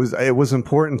 And it was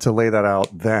important to lay that out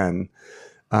then.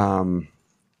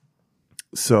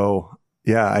 So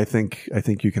yeah, I think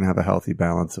you can have a healthy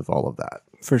balance of all of that.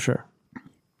 For sure.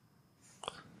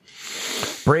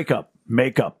 Break up,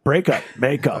 make up, break up,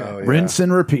 make up, rinse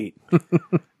and repeat.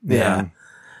 Yeah.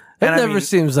 It And I never mean-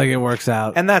 seems like it works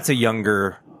out. And that's a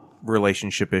younger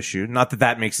relationship issue. Not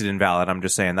that makes it invalid. I'm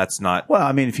just saying that's not. Well,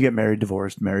 I mean, if you get married,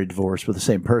 divorced with the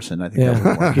same person, I think that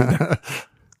wouldn't work either.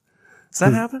 Does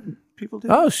that happen? People do.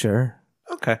 Oh, sure.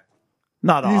 Okay.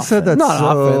 Not often. You said that Not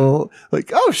so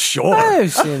like, oh sure.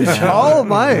 I've seen that. All of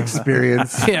my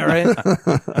experience. Yeah,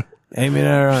 right. Amy and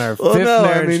I are on our Well, fifth no,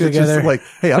 marriage it's together. just like,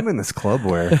 hey, I'm in this club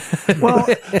where Well,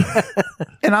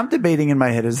 and I'm debating in my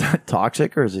head, is that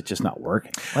toxic or is it just not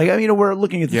working? Like, we're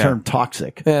looking at the Yeah. term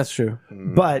toxic, Yeah, that's true.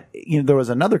 but there was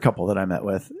another couple that I met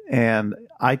with and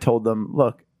I told them,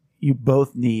 look, you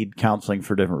both need counseling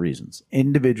for different reasons.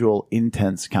 Individual,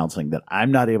 intense counseling that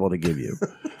I'm not able to give you.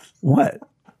 What?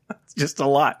 It's just a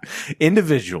lot.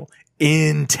 Individual.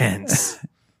 Intense.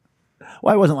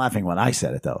 Well, I wasn't laughing when I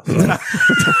said it, though. So let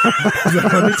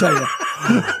me tell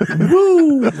you.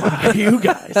 Woo! You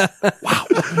guys. Wow.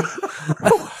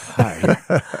 All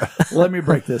right. Let me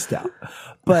break this down.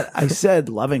 But I said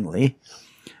lovingly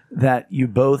that you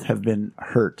both have been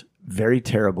hurt very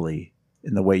terribly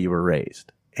in the way you were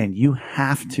raised. And you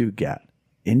have to get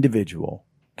individual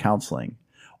counseling,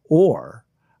 or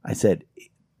I said,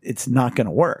 it's not going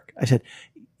to work. I said,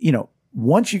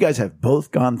 once you guys have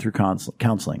both gone through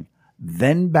counseling,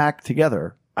 then back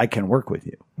together, I can work with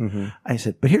you. Mm-hmm. I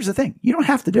said, but here's the thing. You don't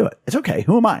have to do it. It's okay.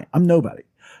 Who am I? I'm nobody.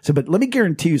 So, but let me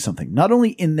guarantee you something. Not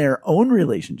only in their own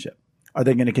relationship are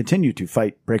they going to continue to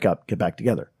fight, break up, get back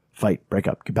together, fight, break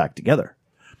up, get back together.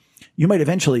 You might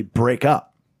eventually break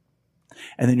up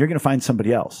and then you're going to find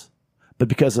somebody else. But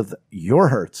because of your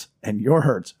hurts and your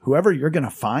hurts, whoever you're going to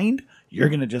find, you're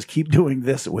going to just keep doing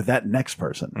this with that next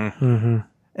person. Mm-hmm.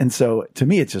 And so to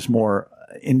me, it's just more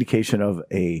indication of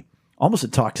almost a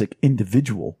toxic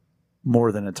individual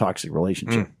more than a toxic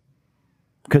relationship.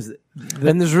 Because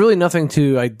And there's really nothing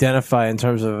to identify in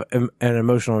terms of an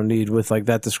emotional need with like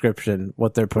that description,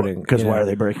 what they're putting. why are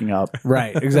they breaking up?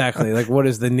 Right, exactly. Like, what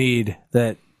is the need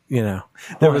that,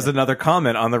 There was another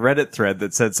comment on the Reddit thread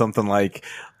that said something like,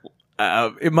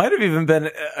 it might have even been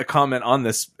a comment on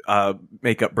this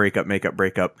makeup, breakup.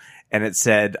 And it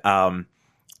said,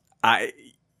 that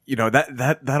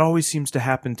always seems to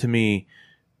happen to me.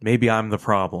 Maybe I'm the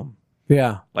problem.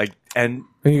 Yeah. Like, and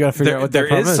And you got to figure out what there that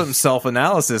problem is some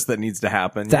self-analysis that needs to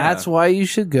happen. That's why you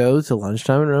should go to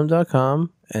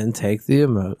lunchtimeinrome.com and take the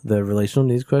relational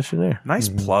needs questionnaire. Nice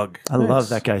plug. I love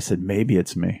that guy said, maybe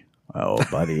it's me. Oh,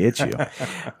 buddy, it's you.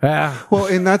 Yeah. well,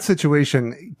 in that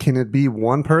situation, can it be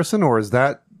one person or is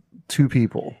that two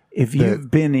people? If you've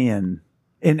been in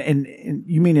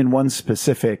you mean in one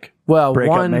specific Well,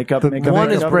 breakup, one makeup, the makeup,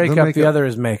 one is makeup? breakup, makeup. the other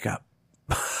is makeup.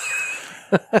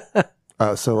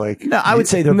 So like, No, I would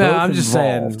say they're No, both I'm just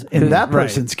involved. saying, In that right.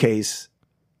 person's case,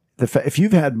 if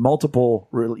you've had multiple,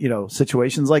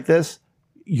 situations like this,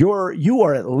 you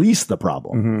are at least the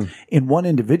problem. Mm-hmm. In one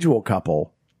individual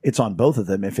couple, it's on both of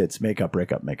them if it's makeup,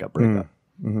 breakup, makeup, breakup.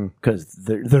 Because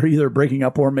they're either breaking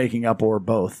up or making up or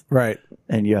both. Right.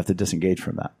 And you have to disengage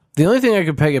from that. The only thing I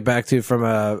could peg it back to from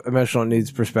a emotional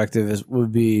needs perspective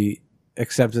would be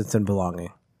acceptance and belonging.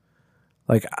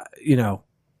 Like,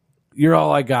 you're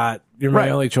all I got. You're my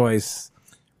Right. only choice.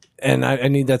 And I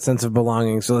need that sense of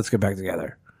belonging. So let's get back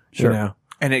together. Sure.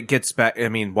 And it gets back. I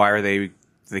mean, why are they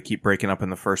keep breaking up in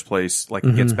the first place? Like,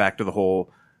 it gets back to the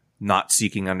whole not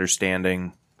seeking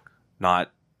understanding,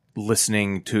 not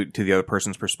listening to the other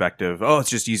person's perspective. Oh, it's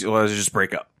just easy. Well, let's just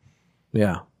break up.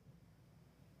 Yeah.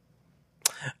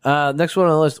 Next one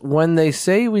on the list. When they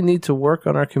say we need to work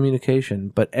on our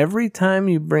communication, but every time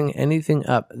you bring anything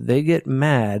up, they get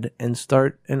mad and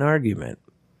start an argument.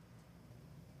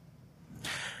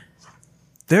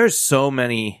 There's so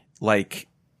many, like,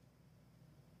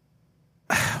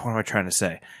 what am I trying to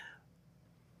say?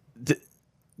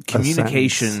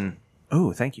 Communication.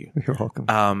 Oh, thank you. You're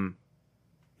welcome.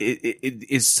 It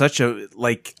is such a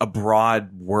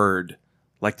broad word.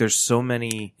 Like, there's so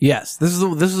many. Yes, this is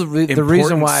the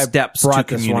reason why I steps brought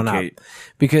to this one up, communicate.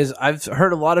 because I've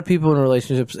heard a lot of people in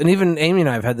relationships, and even Amy and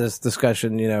I have had this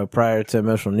discussion, prior to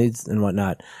emotional needs and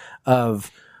whatnot,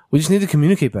 of we just need to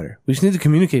communicate better. We just need to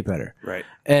communicate better. Right.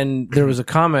 And there was a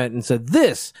comment and said,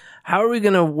 how are we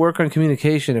going to work on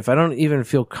communication if I don't even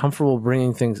feel comfortable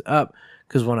bringing things up?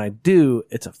 Because when I do,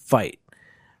 it's a fight.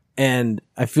 And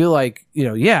I feel like,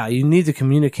 you need to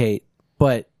communicate,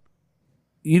 but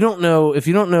you don't know, if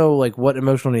you don't know like what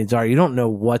emotional needs are, you don't know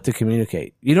what to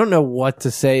communicate. You don't know what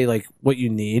to say, like what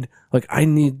you need. Like, I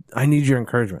need your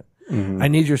encouragement. I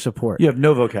need your support. You have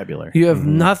no vocabulary. You have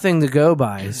nothing to go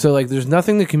by. So like, there's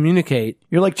nothing to communicate.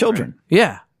 You're like children.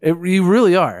 Yeah, you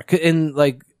really are. And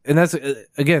that's,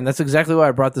 again, that's exactly why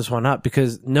I brought this one up,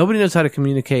 because nobody knows how to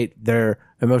communicate their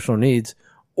emotional needs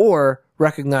or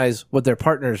recognize what their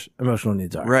partner's emotional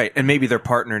needs are. Right. And maybe their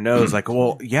partner knows, like,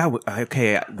 well, yeah,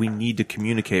 okay, we need to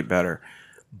communicate better.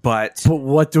 But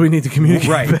what do we need to communicate?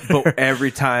 Right. But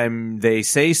every time they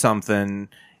say something,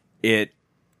 it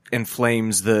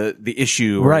inflames the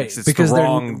issue. Or Right. It's because the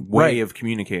wrong way right. of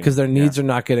communicating. Because their needs are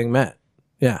not getting met.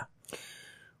 Yeah.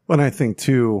 Well, and I think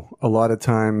too, a lot of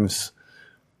times,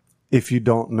 if you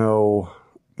don't know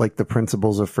like the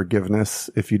principles of forgiveness,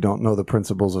 if you don't know the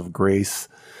principles of grace,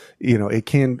 it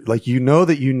can, like,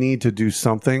 that you need to do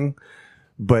something,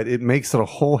 but it makes it a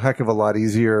whole heck of a lot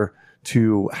easier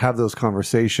to have those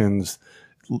conversations.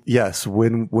 Yes,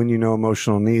 when you know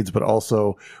emotional needs, but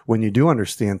also when you do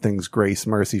understand things, grace,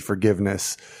 mercy,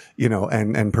 forgiveness,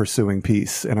 and pursuing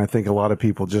peace. And I think a lot of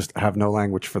people just have no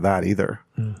language for that either.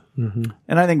 Mm-hmm.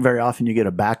 And I think very often you get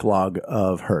a backlog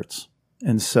of hurts.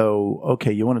 And so,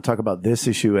 okay, you want to talk about this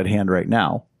issue at hand right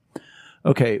now.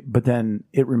 Okay, but then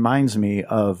it reminds me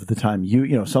of the time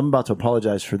so I'm about to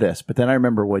apologize for this, but then I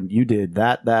remember when you did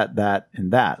that,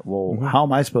 and that. Well, how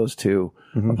am I supposed to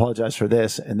apologize for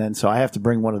this? And then so I have to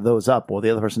bring one of those up. Well, the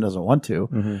other person doesn't want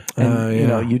to.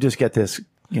 And, you just get this,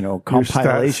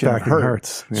 compilation of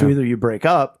hurts. Yeah. So either you break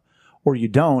up or you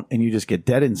don't, and you just get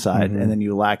dead inside, and then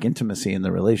you lack intimacy in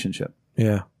the relationship.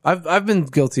 Yeah. I've been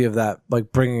guilty of that,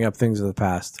 like bringing up things of the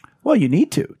past. Well, you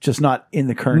need to, just not in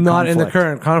the current conflict. In the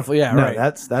current conflict. Yeah, no, right.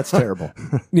 That's terrible.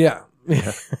 Yeah.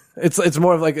 It's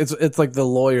more of like it's like the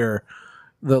lawyer,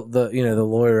 the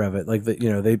lawyer of it. Like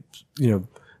the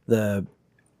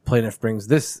plaintiff brings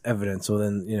this evidence, so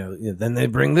then then they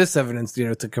bring this evidence,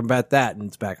 to combat that, and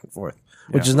it's back and forth,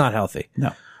 which is not healthy.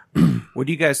 No. What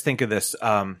do you guys think of this?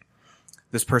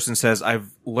 This person says,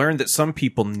 I've learned that some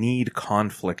people need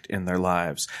conflict in their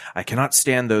lives. I cannot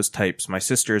stand those types. My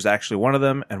sister is actually one of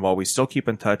them, and while we still keep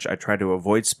in touch, I try to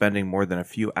avoid spending more than a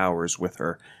few hours with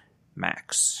her.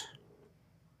 Max.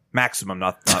 Maximum,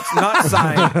 not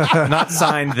signed, not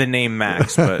signed the name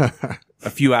Max, but a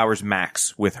few hours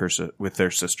max with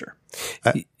their sister.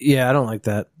 Yeah, I don't like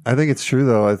that. I think it's true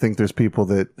though. I think there's people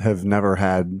that have never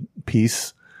had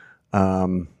peace.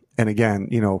 And again,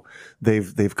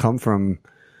 they've come from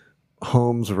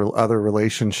homes or other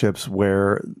relationships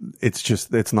where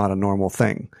it's not a normal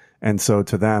thing. And so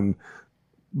to them,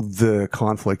 the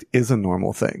conflict is a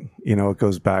normal thing. It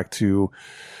goes back to,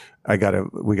 we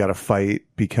gotta fight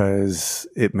because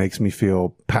it makes me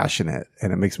feel passionate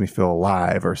and it makes me feel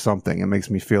alive or something. It makes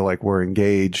me feel like we're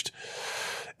engaged,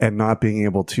 and not being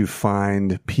able to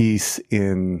find peace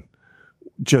in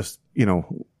just,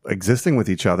 existing with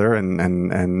each other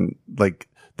and like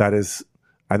that is,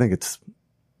 I think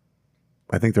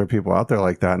there are people out there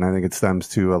like that, and I think it stems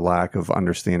to a lack of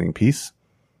understanding peace.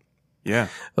 Yeah.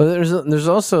 Well, there's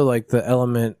also like the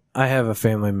element, I have a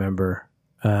family member,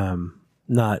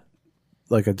 not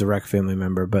like a direct family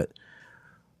member, but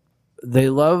they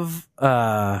love,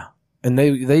 and they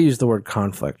use the word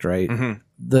conflict, right?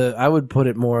 Mm-hmm. I would put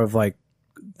it more of like,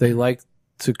 they like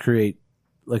to create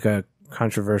like a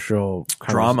controversial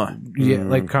drama. Yeah,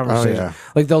 like conversation. Oh, yeah.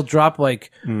 Like they'll drop like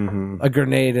a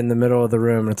grenade in the middle of the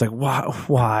room, and it's like,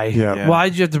 why? Yeah.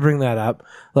 Why'd you have to bring that up?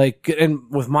 Like, and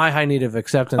with my high need of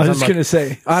acceptance, I was going to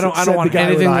say, I don't want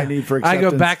anything. I need for acceptance. I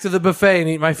go back to the buffet and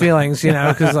eat my feelings,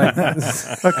 because like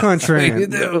a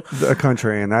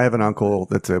contrarian. I have an uncle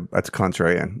that's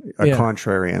contrarian.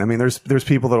 Contrarian. I mean, there's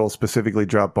people that'll specifically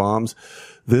drop bombs.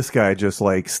 This guy just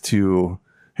likes to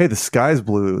hey, the sky's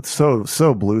blue. It's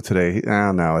so blue today.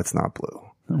 Oh, no, it's not blue.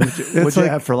 What'd you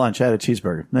have for lunch? I had a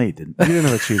cheeseburger. No, you didn't. You didn't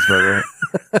have a cheeseburger.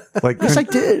 Like, Yes, I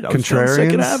did. I was down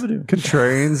Second Avenue.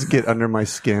 Contrarians get under my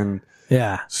skin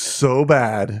Yeah. so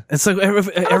bad. It's like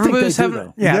everybody was they do, having.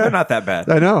 though. Yeah, they're not that bad.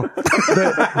 I know.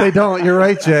 they don't. You're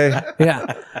right, Jay.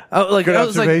 Yeah. Oh, like Good I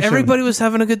was like observation. everybody was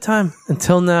having a good time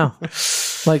until now.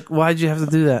 Like, why'd you have to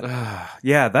do that?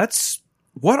 Yeah,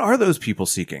 what are those people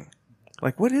seeking?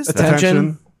 Like, what is that?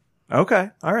 Attention. Okay,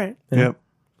 all right. Yep.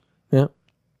 Yeah.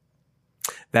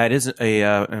 That is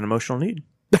an emotional need.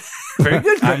 Very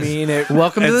good. I mean,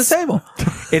 Welcome to the table.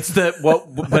 it's the but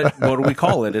what do we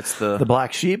call it? It's the The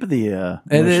black sheep, the It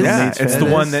emotional is. yeah, needs it's fan. the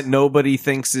one that nobody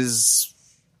thinks is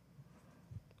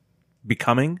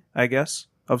becoming, I guess,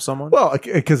 of someone. Well,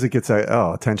 because it gets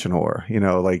attention whore,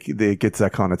 like it gets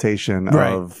that connotation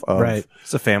of Right.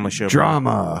 It's a family show.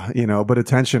 drama, but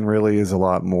attention really is a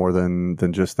lot more than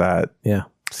just that. Yeah.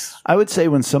 I would say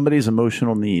when somebody's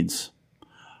emotional needs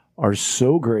are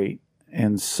so great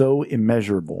and so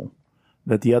immeasurable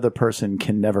that the other person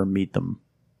can never meet them,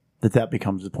 that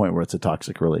becomes the point where it's a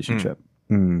toxic relationship.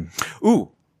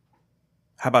 Ooh,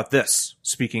 how about this?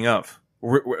 Speaking of,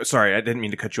 sorry, I didn't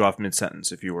mean to cut you off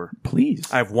mid-sentence. If you were,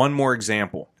 Please. I have one more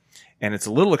example, and it's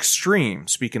a little extreme.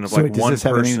 Speaking of So like does one this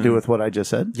have person, anything to do with what I just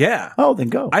said? yeah. Oh, then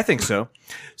go. I think so.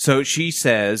 So she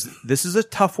says, this is a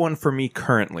tough one for me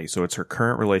currently. So it's her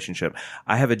current relationship.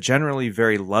 I have a generally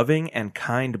very loving and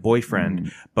kind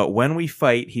boyfriend, but when we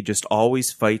fight, he just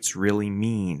always fights really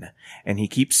mean. And he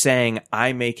keeps saying,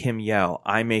 I make him yell.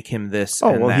 I make him this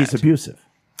and that. He's abusive.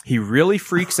 He really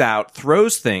freaks out,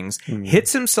 throws things,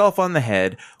 hits himself on the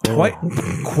head,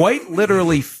 quite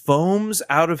literally foams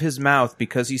out of his mouth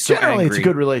because he's so Generally, angry. it's a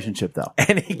good relationship, though.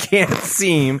 And he can't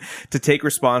seem to take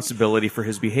responsibility for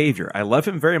his behavior. I love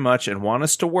him very much and want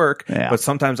us to work, Yeah. but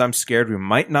sometimes I'm scared we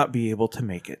might not be able to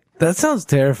make it. That sounds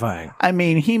terrifying. I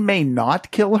mean, he may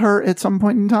not kill her at some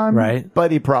point in time, Right.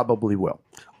 But he probably will.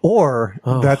 Or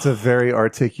that's a very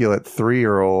articulate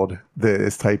 3-year-old that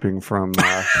is typing from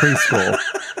preschool.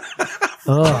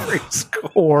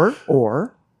 Or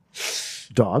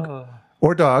dog.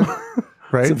 Or dog,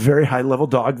 right? It's a very high level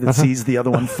dog that sees the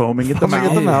other one foaming at the Foaming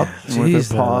mouth. at the mouth. And with Jeez,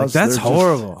 their paws, that's they're just-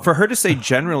 horrible. For her to say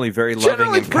generally very loving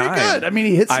Generally, and it's pretty kind. good. I mean,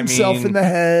 he hits himself in the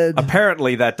head,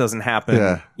 Apparently that doesn't happen.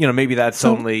 Yeah. Maybe that's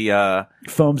only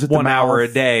foams at the 1 hour mouth.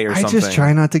 a day or I something. just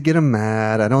try not to get him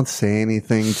mad. I don't say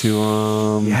anything to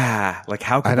him. Yeah. Like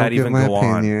how I could don't that give even my go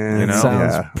on? opinion.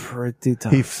 Sounds Yeah. pretty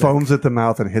tough. He foams at the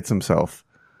mouth and hits himself.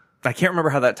 I can't remember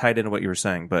how that tied into what you were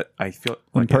saying, but I feel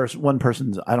One like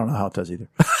person's, I don't know how it does either.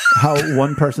 How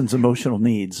one person's emotional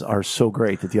needs are so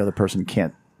great that the other person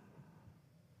can't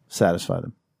satisfy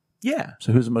them. yeah.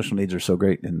 So whose emotional needs are so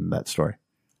great in that story?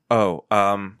 Oh,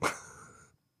 well,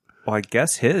 I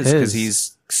guess his because His.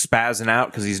 he's spazzing out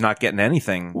because he's not getting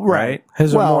anything, right?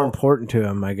 His are Well- more important to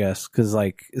him, I guess, because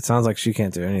like it sounds like she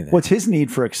can't do anything. What's his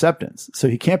need for acceptance? So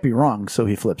he can't be wrong, so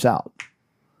he flips out.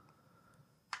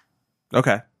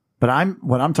 Okay. But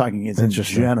what I'm talking is in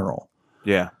general,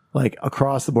 Yeah. like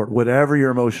across the board, whatever your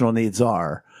emotional needs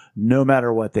are, no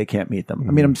matter what, they can't meet them.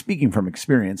 I mean, I'm speaking from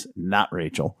experience, not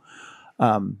Rachel.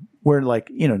 Where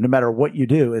like, no matter what you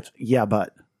do, it's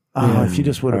but if you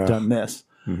just would have done this,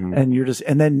 and you're just,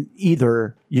 and then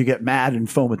either you get mad and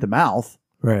foam at the mouth,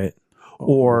 Right.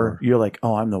 or you're like,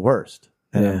 oh, I'm the worst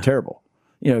and I'm terrible.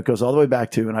 It goes all the way back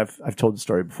to, and I've told the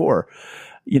story before.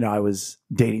 I was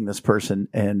dating this person,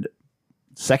 and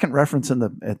second reference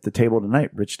at the table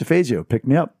tonight, Rich DeFazio picked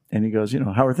me up and he goes,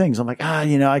 how are things? I'm like,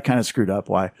 I kind of screwed up.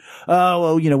 Why? Oh,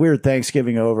 well, we were at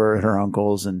Thanksgiving over at her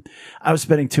uncle's, and I was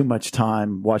spending too much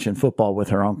time watching football with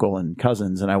her uncle and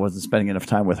cousins, and I wasn't spending enough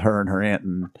time with her and her aunt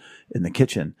in the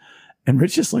kitchen. And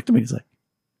Rich just looked at me. He's like,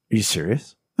 are you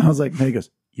serious? I was like, no. He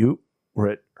goes, you were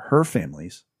at her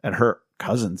family's, at her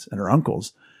cousins and her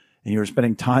uncle's, and you were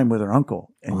spending time with her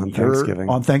uncle and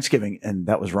on Thanksgiving, and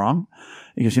that was wrong.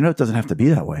 He goes, it doesn't have to be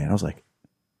that way. And I was like,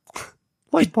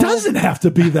 it doesn't have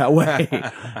to be that way.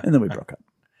 And then we broke up.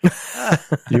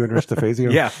 You and Rich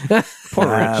DeFazio? Yeah. Poor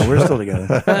Rich. We're still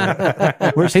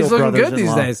together. We're still He's looking good these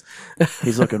brothers-in-law. days.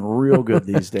 He's looking real good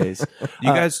these days.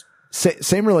 You guys,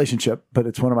 Same relationship, but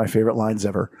it's one of my favorite lines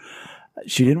ever.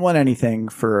 She didn't want anything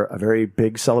for a very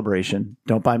big celebration.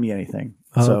 Don't buy me anything.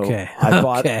 So Okay. I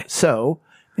bought, Okay. so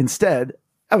instead,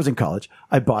 I was in college.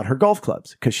 I bought her golf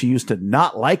clubs because she used to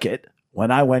not like it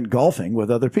when I went golfing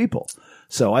with other people.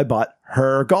 So I bought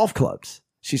her golf clubs.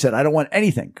 She said, I don't want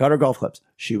anything. Got her golf clubs.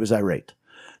 She was irate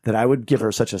that I would give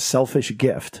her such a selfish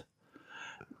gift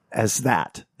as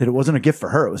that it wasn't a gift for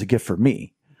her. It was a gift for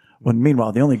me. When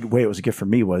meanwhile, the only way it was a gift for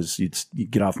me was you'd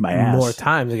get off my ass. More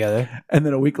time together. And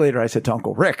then a week later, I said to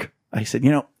Uncle Rick, I said,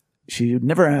 she would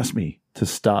never ask me to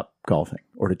stop golfing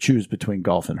or to choose between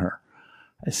golf and her.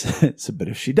 I said, but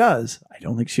if she does, I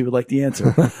don't think she would like the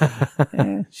answer.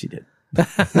 She did.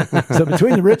 So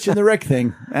between the Rich and the Rick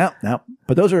thing, no.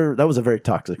 But that was a very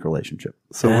toxic relationship.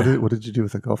 So what did you do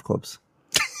with the golf clubs?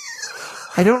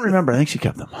 I don't remember. I think she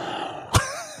kept them.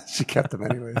 She kept them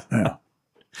anyways. Yeah.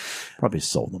 Probably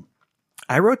sold them.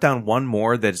 I wrote down one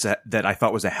more that I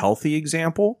thought was a healthy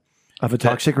example. Of a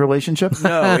toxic relationship?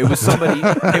 No, it was somebody.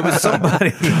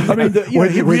 I mean,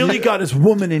 he really got his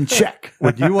woman in check.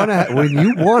 When you want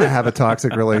to have a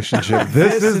toxic relationship,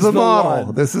 this is the model.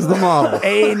 one. This is the model.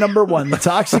 Number 1, the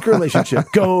toxic relationship.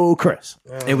 Go, Chris.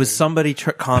 It was somebody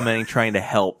commenting, trying to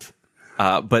help,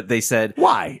 but they said,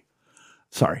 Why?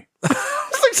 Sorry.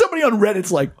 It's like somebody on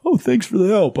Reddit's like, oh, thanks for the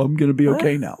help. I'm going to be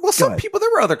okay now. "Well, some people." There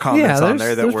were other comments Yeah, on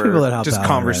there that there's people that were help just out on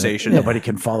conversation. Nobody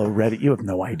can follow Reddit. You have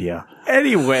no idea.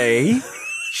 Anyway,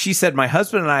 she said, "My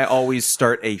husband and I always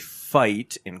start a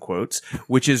fight," in quotes,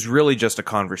 which is really just a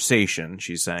conversation,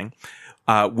 she's saying,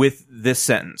 with this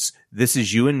sentence: "This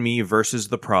is you and me versus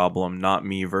the problem, not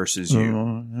me versus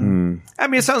you." I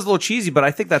mean, it sounds a little cheesy, but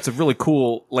I think that's a really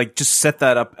cool, just set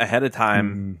that up ahead of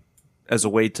time as a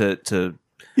way to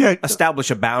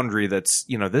establish a boundary that's,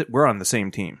 that we're on the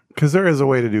same team. Because there is a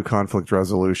way to do conflict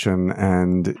resolution,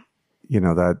 and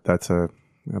that's a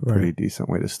pretty decent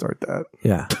way to start that.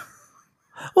 Yeah.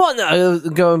 Well, no,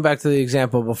 going back to the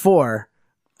example before,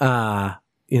 I'm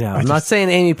not saying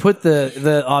Amy put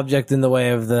the object in the way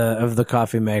of the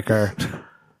coffee maker,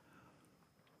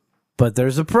 but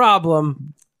there's a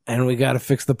problem, and we got to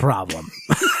fix the problem.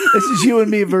 This is you and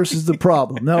me versus the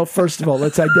problem. No, first of all,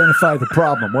 let's identify the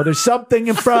problem. Well, there's something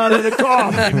in front of the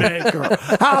coffee maker.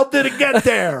 How did it get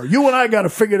there? You and I got to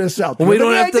figure this out. We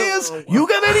don't have ideas? You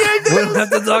got any ideas? We don't have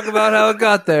to talk about how it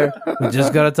got there. We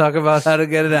just got to talk about how to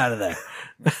get it out of there.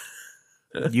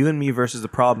 You and me versus the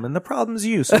problem, and the problem's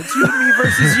you. So it's you and me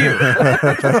versus you.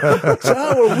 So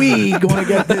how are we going to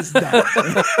get this done?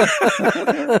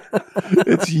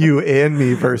 It's you and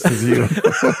me versus you.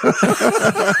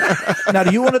 Now,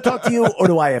 do you want to talk to you, or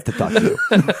do I have to talk to you?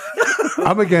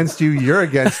 I'm against you. You're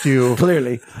against you.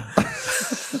 Clearly.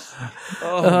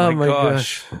 Oh my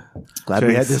gosh. Glad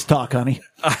we had this talk, honey.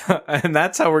 And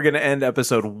that's how we're going to end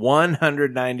episode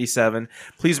 197.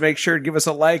 Please make sure to give us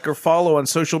a like or follow on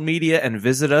social media and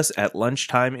visit us at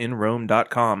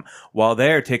lunchtimeinrome.com. While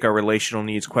there, take our relational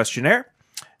needs questionnaire.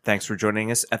 Thanks for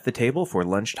joining us at the table for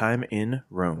Lunchtime in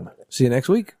Rome. See you next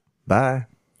week. Bye.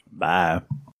 Bye.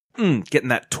 Getting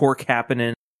that torque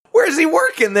happening. Where's he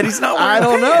working that he's not wearing I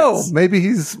don't know. pants? Maybe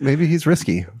he's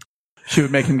risky. She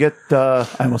would make him get, I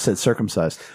almost said circumcised.